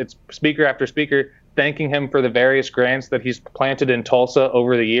conference, it's speaker after speaker thanking him for the various grants that he's planted in Tulsa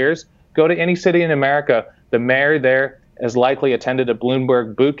over the years. Go to any city in America, the mayor there has likely attended a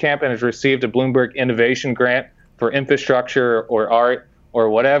Bloomberg boot camp and has received a Bloomberg innovation grant for infrastructure or art or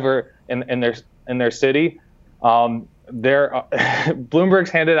whatever in their city. Bloomberg's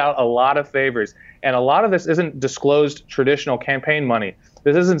handed out a lot of favors, and a lot of this isn't disclosed traditional campaign money.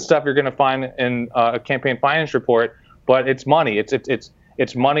 This isn't stuff you're going to find in a campaign finance report, but it's money.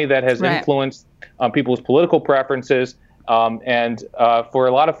 It's money that has influenced people's political preferences. And for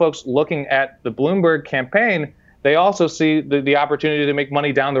a lot of folks looking at the Bloomberg campaign, they also see the opportunity to make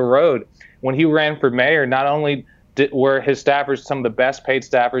money down the road. When he ran for mayor, not only were his staffers some of the best paid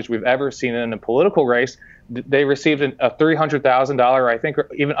staffers we've ever seen in a political race, they received a $300,000, I think, or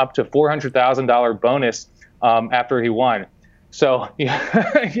even up to $400,000 bonus after he won. So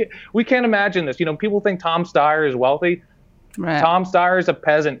we can't imagine this. People think Tom Steyer is wealthy. Right. Tom Steyer is a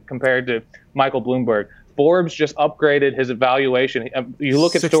peasant compared to Michael Bloomberg. Forbes just upgraded his evaluation. You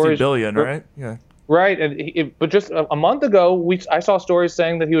look at stories. $60 billion, right? Yeah. Right, but just a month ago, I saw stories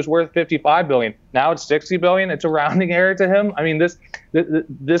saying that he was worth $55 billion. Now it's $60 billion. It's a rounding error to him. I mean, this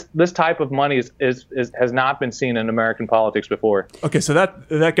type of money has not been seen in American politics before. Okay, so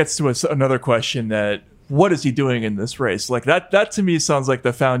that gets to another question: that what is he doing in this race? Like that to me sounds like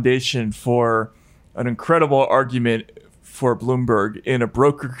the foundation for an incredible argument for Bloomberg in a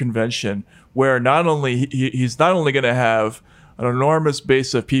broker convention, where not only he's not only going to have an enormous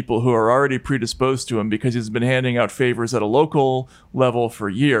base of people who are already predisposed to him because he's been handing out favors at a local level for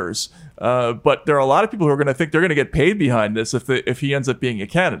years. But there are a lot of people who are going to think they're going to get paid behind this if he ends up being a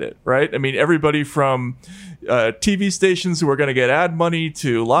candidate, right? I mean, everybody from TV stations who are going to get ad money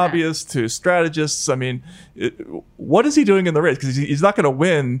to lobbyists to strategists. I mean, what is he doing in the race? Because he's not going to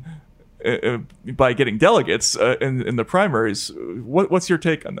win by getting delegates in the primaries. What's your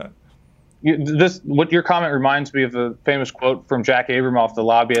take on that? What your comment reminds me of the famous quote from Jack Abramoff, the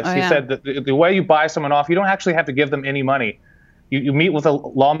lobbyist. He said that the way you buy someone off, you don't actually have to give them any money. You meet with a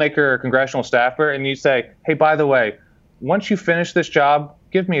lawmaker or congressional staffer, and you say, "Hey, by the way, once you finish this job,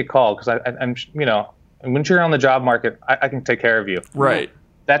 give me a call because I'm when you're on the job market, I can take care of you." Right.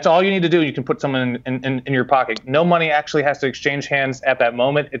 That's all you need to do. You can put someone in your pocket. No money actually has to exchange hands at that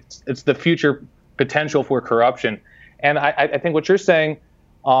moment. It's the future potential for corruption, and I think what you're saying.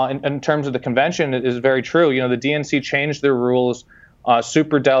 In terms of the convention, it is very true. The DNC changed their rules.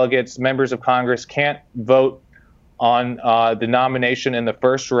 Superdelegates, members of Congress, can't vote on the nomination in the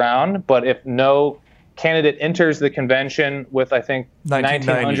first round. But if no candidate enters the convention with, I think,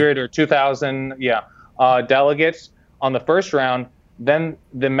 1,900 or 2,000 delegates on the first round, then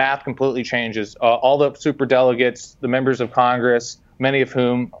the math completely changes. All the superdelegates, the members of Congress, many of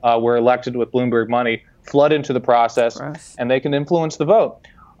whom were elected with Bloomberg money, flood into the process, and they can influence the vote.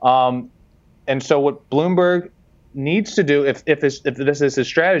 And so what Bloomberg needs to do, if this is his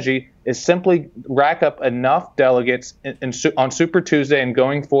strategy, is simply rack up enough delegates on Super Tuesday and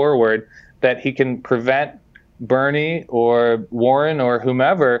going forward that he can prevent Bernie or Warren or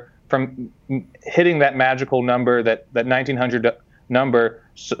whomever from hitting that magical number, that 1,900 number,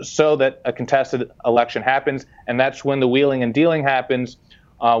 so that a contested election happens. And that's when the wheeling and dealing happens,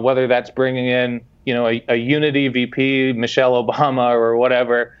 whether that's bringing in a unity VP, Michelle Obama or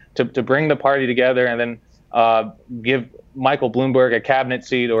whatever, to bring the party together and then give Michael Bloomberg a cabinet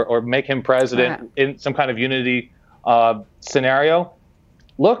seat or make him president in some kind of unity scenario.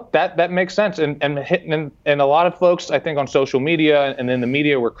 Look, that makes sense. And a lot of folks, I think, on social media and in the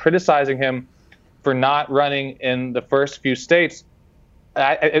media were criticizing him for not running in the first few states.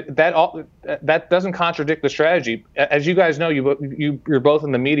 That doesn't contradict the strategy. As you guys know, you're both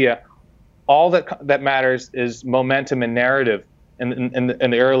in the media. All that matters is momentum and narrative in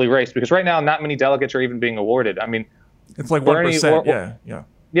the early race, because right now not many delegates are even being awarded. I mean, it's like 1%.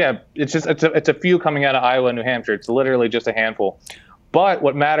 Yeah. It's a few coming out of Iowa and New Hampshire. It's literally just a handful. But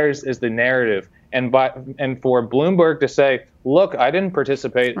what matters is the narrative. And for Bloomberg to say, look, I didn't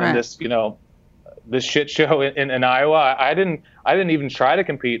participate in this, this shit show in Iowa. I didn't even try to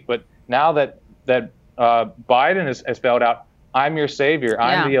compete. But now that Biden has failed out, I'm your savior.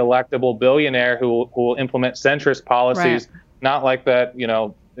 I'm the electable billionaire who will implement centrist policies, not like that,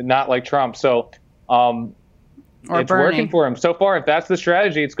 not like Trump. So it's Bernie. Working for him. So far, if that's the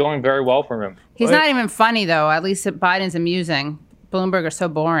strategy, it's going very well for him. He's not even funny, though. At least Biden's amusing. Bloomberg are so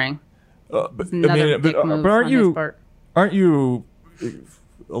boring. But aren't you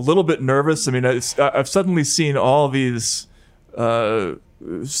a little bit nervous? I mean, I've suddenly seen all these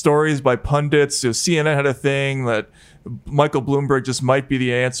stories by pundits. CNN had a thing that Michael Bloomberg just might be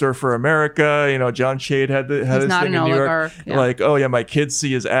the answer for America. John Shade had his thing in New York. Yeah. Like, oh yeah, my kids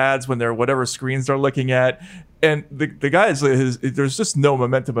see his ads when they're whatever screens they're looking at. And the guy there's just no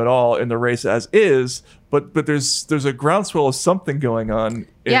momentum at all in the race as is, but there's a groundswell of something going on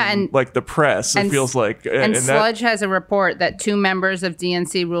in like the press. It feels like. And Sludge has a report that 2 members of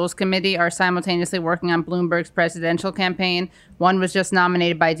DNC Rules Committee are simultaneously working on Bloomberg's presidential campaign. One was just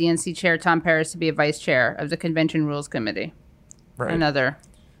nominated by DNC Chair Tom Perez to be a vice chair of the Convention Rules Committee. Right. Another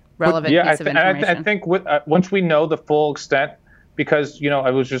relevant piece of information. I think once we know the full extent, because it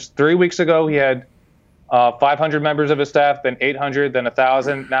was just 3 weeks ago he had 500 members of his staff, then 800, then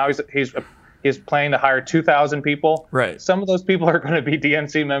 1,000. Now he's planning to hire 2,000 people. Right. Some of those people are going to be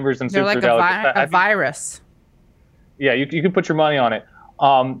DNC members and they're like a virus. Yeah, you can put your money on it.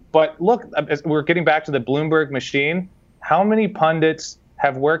 But look, we're getting back to the Bloomberg machine. How many pundits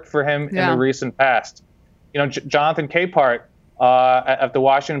have worked for him in the recent past? Jonathan Capehart at the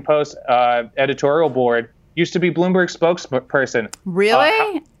Washington Post editorial board used to be Bloomberg's spokesperson.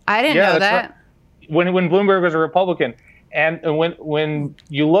 Really? I didn't know that. Right. When Bloomberg was a Republican. And when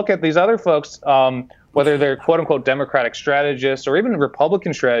you look at these other folks, whether they're quote unquote Democratic strategists or even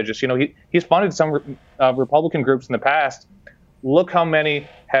Republican strategists, he's funded some Republican groups in the past. Look how many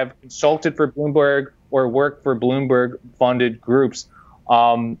have consulted for Bloomberg or worked for Bloomberg funded groups.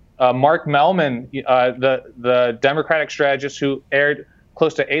 Mark Mellman, the Democratic strategist who aired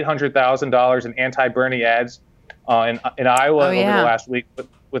close to $800,000 in anti-Bernie ads in Iowa over the last week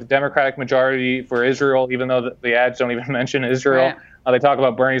with Democratic majority for Israel, even though the ads don't even mention Israel. They talk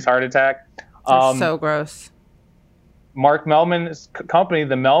about Bernie's heart attack. That's so gross. Mark Mellman's company,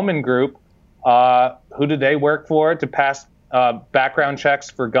 the Mellman Group, who did they work for to pass background checks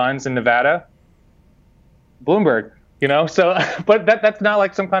for guns in Nevada? Bloomberg, So, but that's not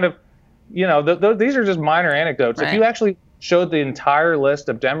like some kind of, these are just minor anecdotes. Right. If you actually showed the entire list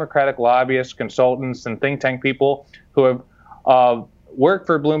of Democratic lobbyists, consultants, and think tank people who have worked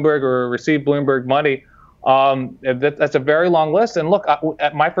for Bloomberg or received Bloomberg money, that's a very long list. And look,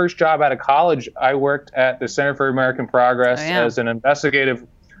 at my first job out of college, I worked at the Center for American Progress as an investigative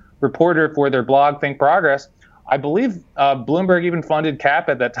reporter for their blog, Think Progress. I believe Bloomberg even funded CAP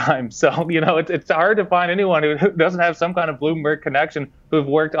at that time. So, it's hard to find anyone who doesn't have some kind of Bloomberg connection who've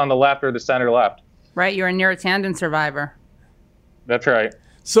worked on the left or the center left. Right. You're a Neera Tanden survivor. That's right.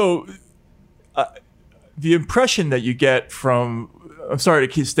 So the impression that you get from, I'm sorry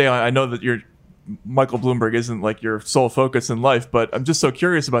to stay on, I know that Michael Bloomberg isn't like your sole focus in life, but I'm just so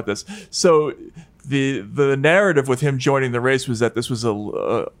curious about this. So the narrative with him joining the race was that this was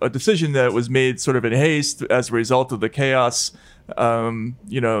a decision that was made sort of in haste as a result of the chaos, that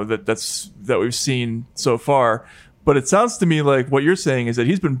we've seen so far. But it sounds to me like what you're saying is that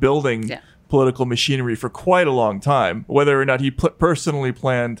he's been building political machinery for quite a long time, whether or not he personally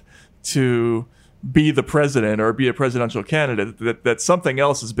planned to be the president or be a presidential candidate, that something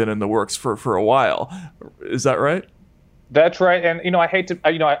else has been in the works for a while. Is that right? That's right. And, I hate to,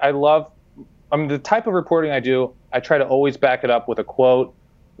 I love, the type of reporting I do, I try to always back it up with a quote,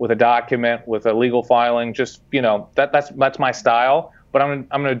 with a document, with a legal filing, just, that's my style. But I'm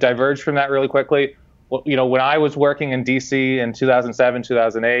going to diverge from that really quickly. Well, when I was working in D.C. in 2007,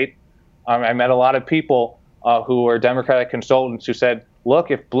 2008, I met a lot of people who were Democratic consultants who said,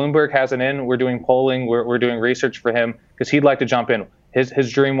 look, if Bloomberg has an in, we're doing polling, we're doing research for him because he'd like to jump in.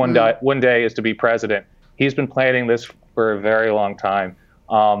 His dream one day is to be president. He's been planning this for a very long time.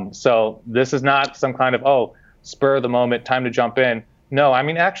 So this is not some kind of, spur of the moment, time to jump in. No,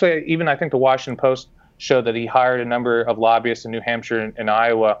 actually, even I think the Washington Post showed that he hired a number of lobbyists in New Hampshire and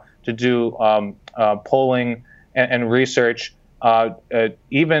Iowa to do polling and research,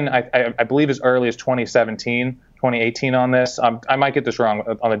 even I believe as early as 2018 on this. I might get this wrong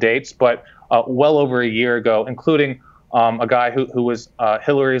on the dates, but well over a year ago, including a guy who was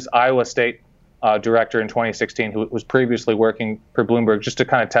Hillary's Iowa State director in 2016, who was previously working for Bloomberg just to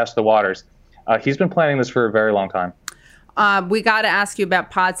kind of test the waters. He's been planning this for a very long time. We got to ask you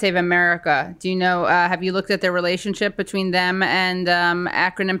about Pod Save America. Do you know, have you looked at the relationship between them and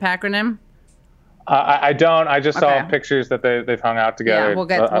Acronym? I don't. I just saw pictures that they've hung out together. Yeah,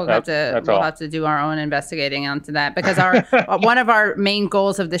 we'll have to do our own investigating onto that, because our one of our main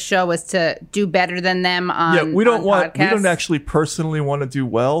goals of the show was to do better than them on we don't podcasts. actually personally want to do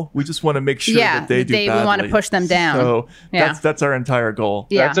well. We just want to make sure that they do badly. We want to push them down. So that's our entire goal.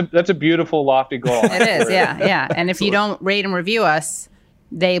 Yeah. That's a beautiful, lofty goal. It is, yeah. And if you don't rate and review us,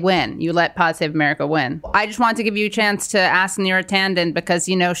 they win. You let Pod Save America win. I just wanted to give you a chance to ask Neera Tanden, because,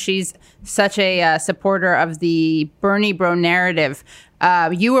 she's such a supporter of the Bernie Bro narrative.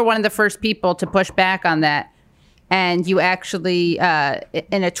 You were one of the first people to push back on that. And you actually,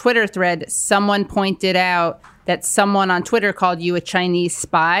 in a Twitter thread, someone pointed out that someone on Twitter called you a Chinese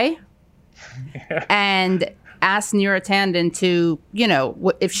spy and asked Neera Tanden to,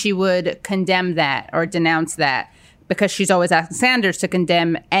 if she would condemn that or denounce that, because she's always asking Sanders to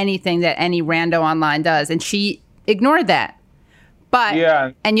condemn anything that any rando online does, and she ignored that. But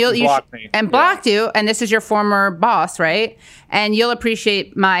blocked you, and this is your former boss, right? And you'll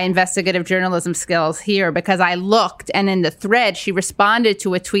appreciate my investigative journalism skills here, because I looked, and in the thread she responded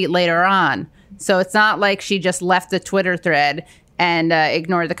to a tweet later on. So it's not like she just left the Twitter thread and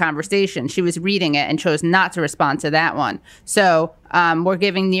ignored the conversation. She was reading it and chose not to respond to that one. So we're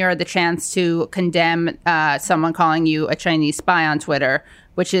giving Neera the chance to condemn someone calling you a Chinese spy on Twitter,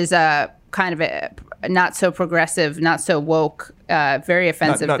 which is kind of a not so progressive, not so woke, very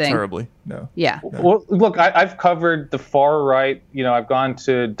offensive not thing. Not terribly, no. Yeah. Well, look, I've covered the far right. I've gone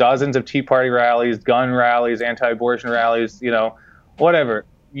to dozens of Tea Party rallies, gun rallies, anti-abortion rallies, whatever.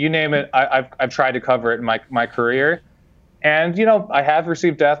 You name it, I've tried to cover it in my career. And, I have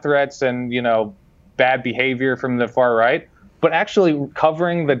received death threats and, bad behavior from the far right. But actually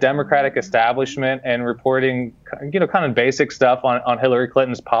covering the Democratic establishment and reporting, kind of basic stuff on Hillary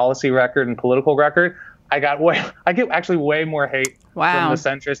Clinton's policy record and political record, I get actually way more hate from the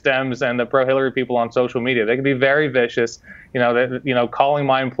centrist Dems and the pro-Hillary people on social media. They can be very vicious, calling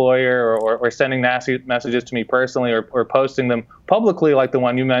my employer or sending nasty messages to me personally or posting them publicly, like the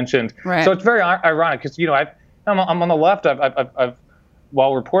one you mentioned. Right. So it's very ironic because, I'm on the left. I've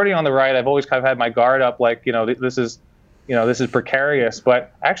while reporting on the right, I've always kind of had my guard up, like, this is precarious.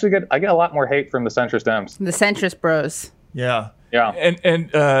 But actually, I get a lot more hate from the centrist Dems. The centrist bros. Yeah.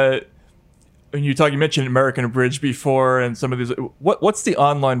 And when you mentioned American Bridge before, and some of these. What's the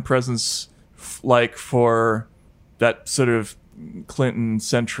online presence like for that sort of Clinton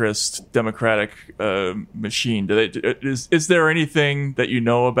centrist Democratic machine? Is there anything that you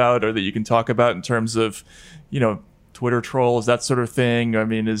know about or that you can talk about in terms of, Twitter trolls, that sort of thing? I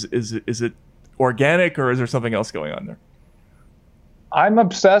mean, is it organic, or is there something else going on there? I'm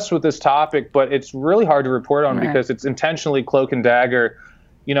obsessed with this topic, but it's really hard to report on because it's intentionally cloak and dagger.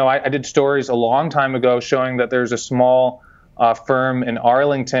 I did stories a long time ago showing that there's a small firm in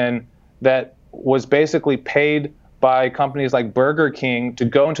Arlington that was basically paid by companies like Burger King to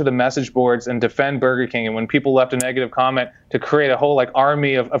go into the message boards and defend Burger King. And when people left a negative comment, to create a whole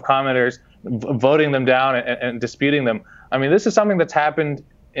army of commenters voting them down and disputing them. I mean, this is something that's happened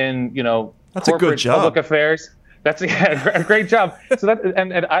in, that's corporate a good job. Public affairs. That's a great job. So that,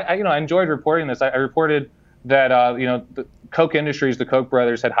 and I enjoyed reporting this. I reported that, the Koch Industries, the Koch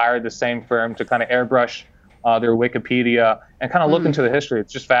brothers, had hired the same firm to kind of airbrush their Wikipedia and kind of look into the history.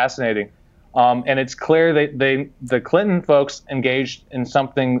 It's just fascinating. And it's clear that the Clinton folks engaged in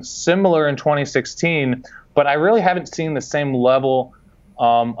something similar in 2016, but I really haven't seen the same level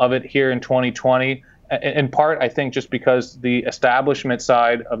of it here in 2020. In part, I think just because the establishment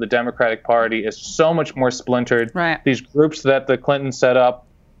side of the Democratic Party is so much more splintered. Right. These groups that the Clintons set up,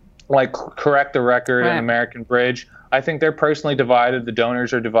 like Correct the Record and American Bridge, I think they're personally divided. The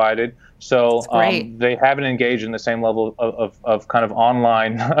donors are divided. So they haven't engaged in the same level of kind of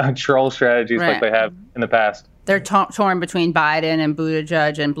online troll strategies like they have in the past. They're torn between Biden and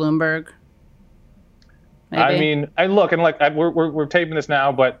Buttigieg and Bloomberg. Maybe. I mean, we're taping this now,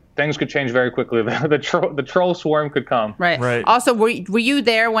 but things could change very quickly. The troll swarm could come. Right. Also, were you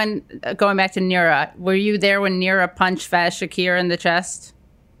there when, going back to Neera, were you there when Neera punched Faz Shakir in the chest?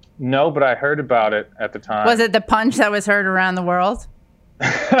 No, but I heard about it at the time. Was it the punch that was heard around the world?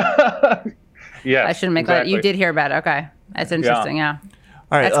 Yes. I shouldn't make that. You did hear about it. Okay. That's interesting, yeah.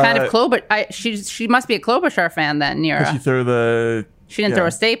 All right, that's kind of Klobuchar. She must be a Klobuchar fan then, Neera. She threw the... She didn't throw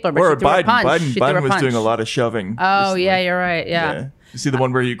a stapler, but or she threw a punch. Biden was doing a lot of shoving. Oh, yeah, you're right. Yeah. You see the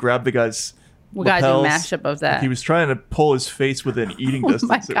one where you grab the guy's We got to do a mashup of that. Like he was trying to pull his face within eating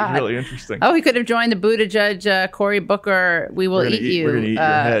distance. It was really interesting. Oh, he could have joined the Buttigieg, Cory Booker, We Will Eat You. We're going to eat your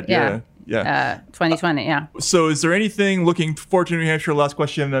head. Yeah. 2020, yeah. So is there anything, looking forward to New Hampshire, last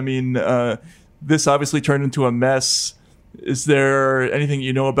question, I mean, this obviously turned into a mess. Is there anything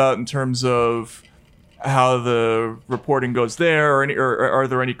you know about in terms of how the reporting goes there, or are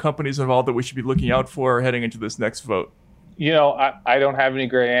there any companies involved that we should be looking out for heading into this next vote? I don't have any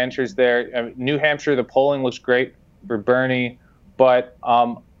great answers there. I mean, New Hampshire, the polling looks great for Bernie, but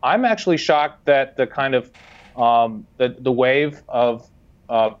I'm actually shocked that the kind of the wave of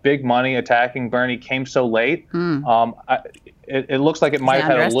big money attacking Bernie came so late. It looks like it might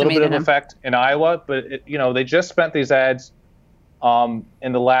have had a little bit of effect in Iowa, but they just spent these ads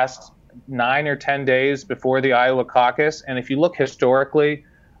in the last 9 or 10 days before the Iowa caucus. And if you look historically,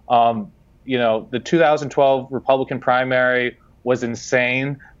 the 2012 Republican primary was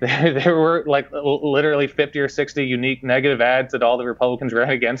insane. There were like literally 50 or 60 unique negative ads that all the Republicans ran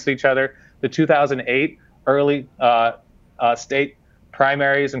against each other. The 2008 early state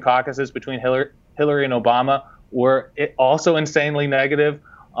primaries and caucuses between Hillary and Obama were also insanely negative,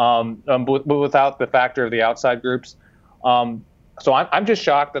 but without the factor of the outside groups. So I'm just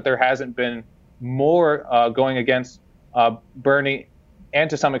shocked that there hasn't been more going against Bernie and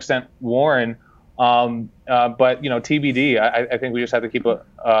to some extent Warren. But TBD. I think we just have to keep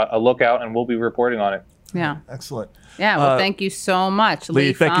a lookout, and we'll be reporting on it. Yeah. Excellent. Yeah. Well, thank you so much,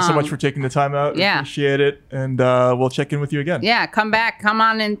 Lee. Thank you so much for taking the time out. Yeah. Appreciate it, and we'll check in with you again. Yeah. Come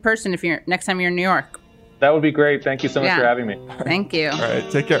on in person next time you're in New York. That would be great. Thank you so much for having me. Thank you. All right.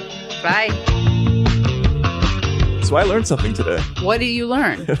 Take care. Bye. So I learned something today. What did you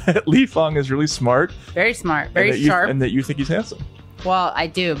learn? Lee Fang is really smart. Very smart. Very sharp. And that you think he's handsome. Well, I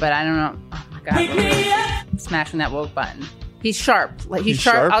do, but I don't know. Oh my God. I'm smashing that woke button. He's sharp. He's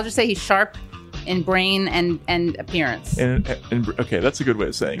sharp. I'll just say he's sharp in brain and appearance. And okay, that's a good way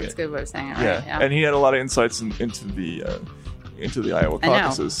of saying it. That's a good way of saying it, right? Yeah. And he had a lot of insights into the Iowa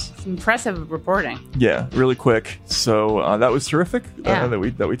caucuses. It's impressive reporting. Yeah, really quick. So that was terrific. Yeah.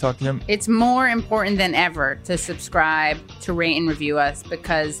 That we talked to him. It's more important than ever to subscribe, to rate and review us,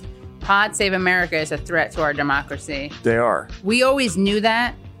 because Pod Save America is a threat to our democracy. They are. We always knew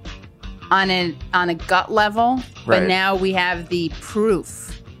that on a gut level, but now we have the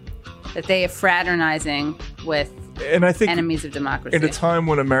proof that they are fraternizing with and I think enemies of democracy. In a time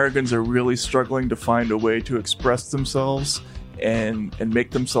when Americans are really struggling to find a way to express themselves and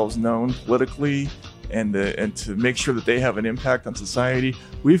make themselves known politically and to make sure that they have an impact on society,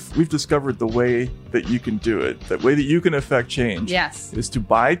 we've discovered the way that you can do it. The way that you can affect change is to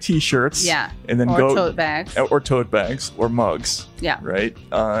buy T-shirts, and then tote bags, or tote bags, or mugs, right,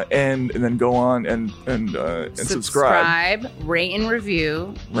 and then go on and subscribe, rate and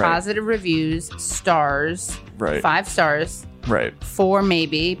review, positive reviews, stars, 5 stars. Right. 4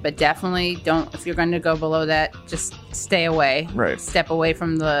 maybe, but definitely don't. If you're going to go below that, just stay away. Right. Step away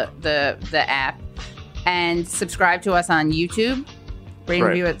from the app, and subscribe to us on YouTube. Rate and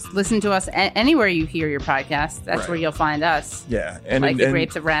review it. Listen to us anywhere you hear your podcast. That's where you'll find us. Yeah, and the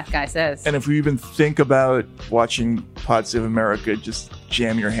Grapes of Wrath guy says. And if you even think about watching Pod Save America, just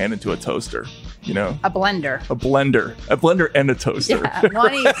jam your hand into a toaster. A blender and a toaster. Yeah,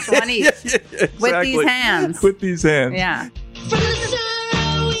 one each. Exactly. With these hands. With these hands. Yeah.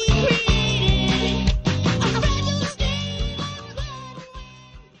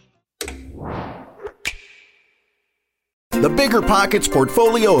 The Bigger Pockets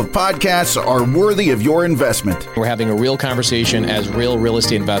portfolio of podcasts are worthy of your investment. We're having a real conversation as real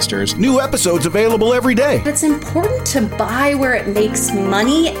estate investors. New episodes available every day. It's important to buy where it makes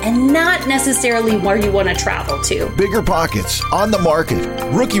money and not necessarily where you want to travel to. Bigger Pockets, On the Market,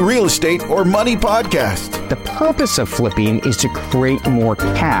 Rookie Real Estate, or Money Podcast. The purpose of flipping is to create more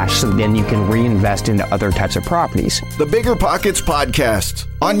cash so then you can reinvest into other types of properties. The Bigger Pockets Podcast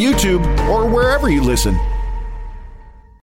on YouTube or wherever you listen.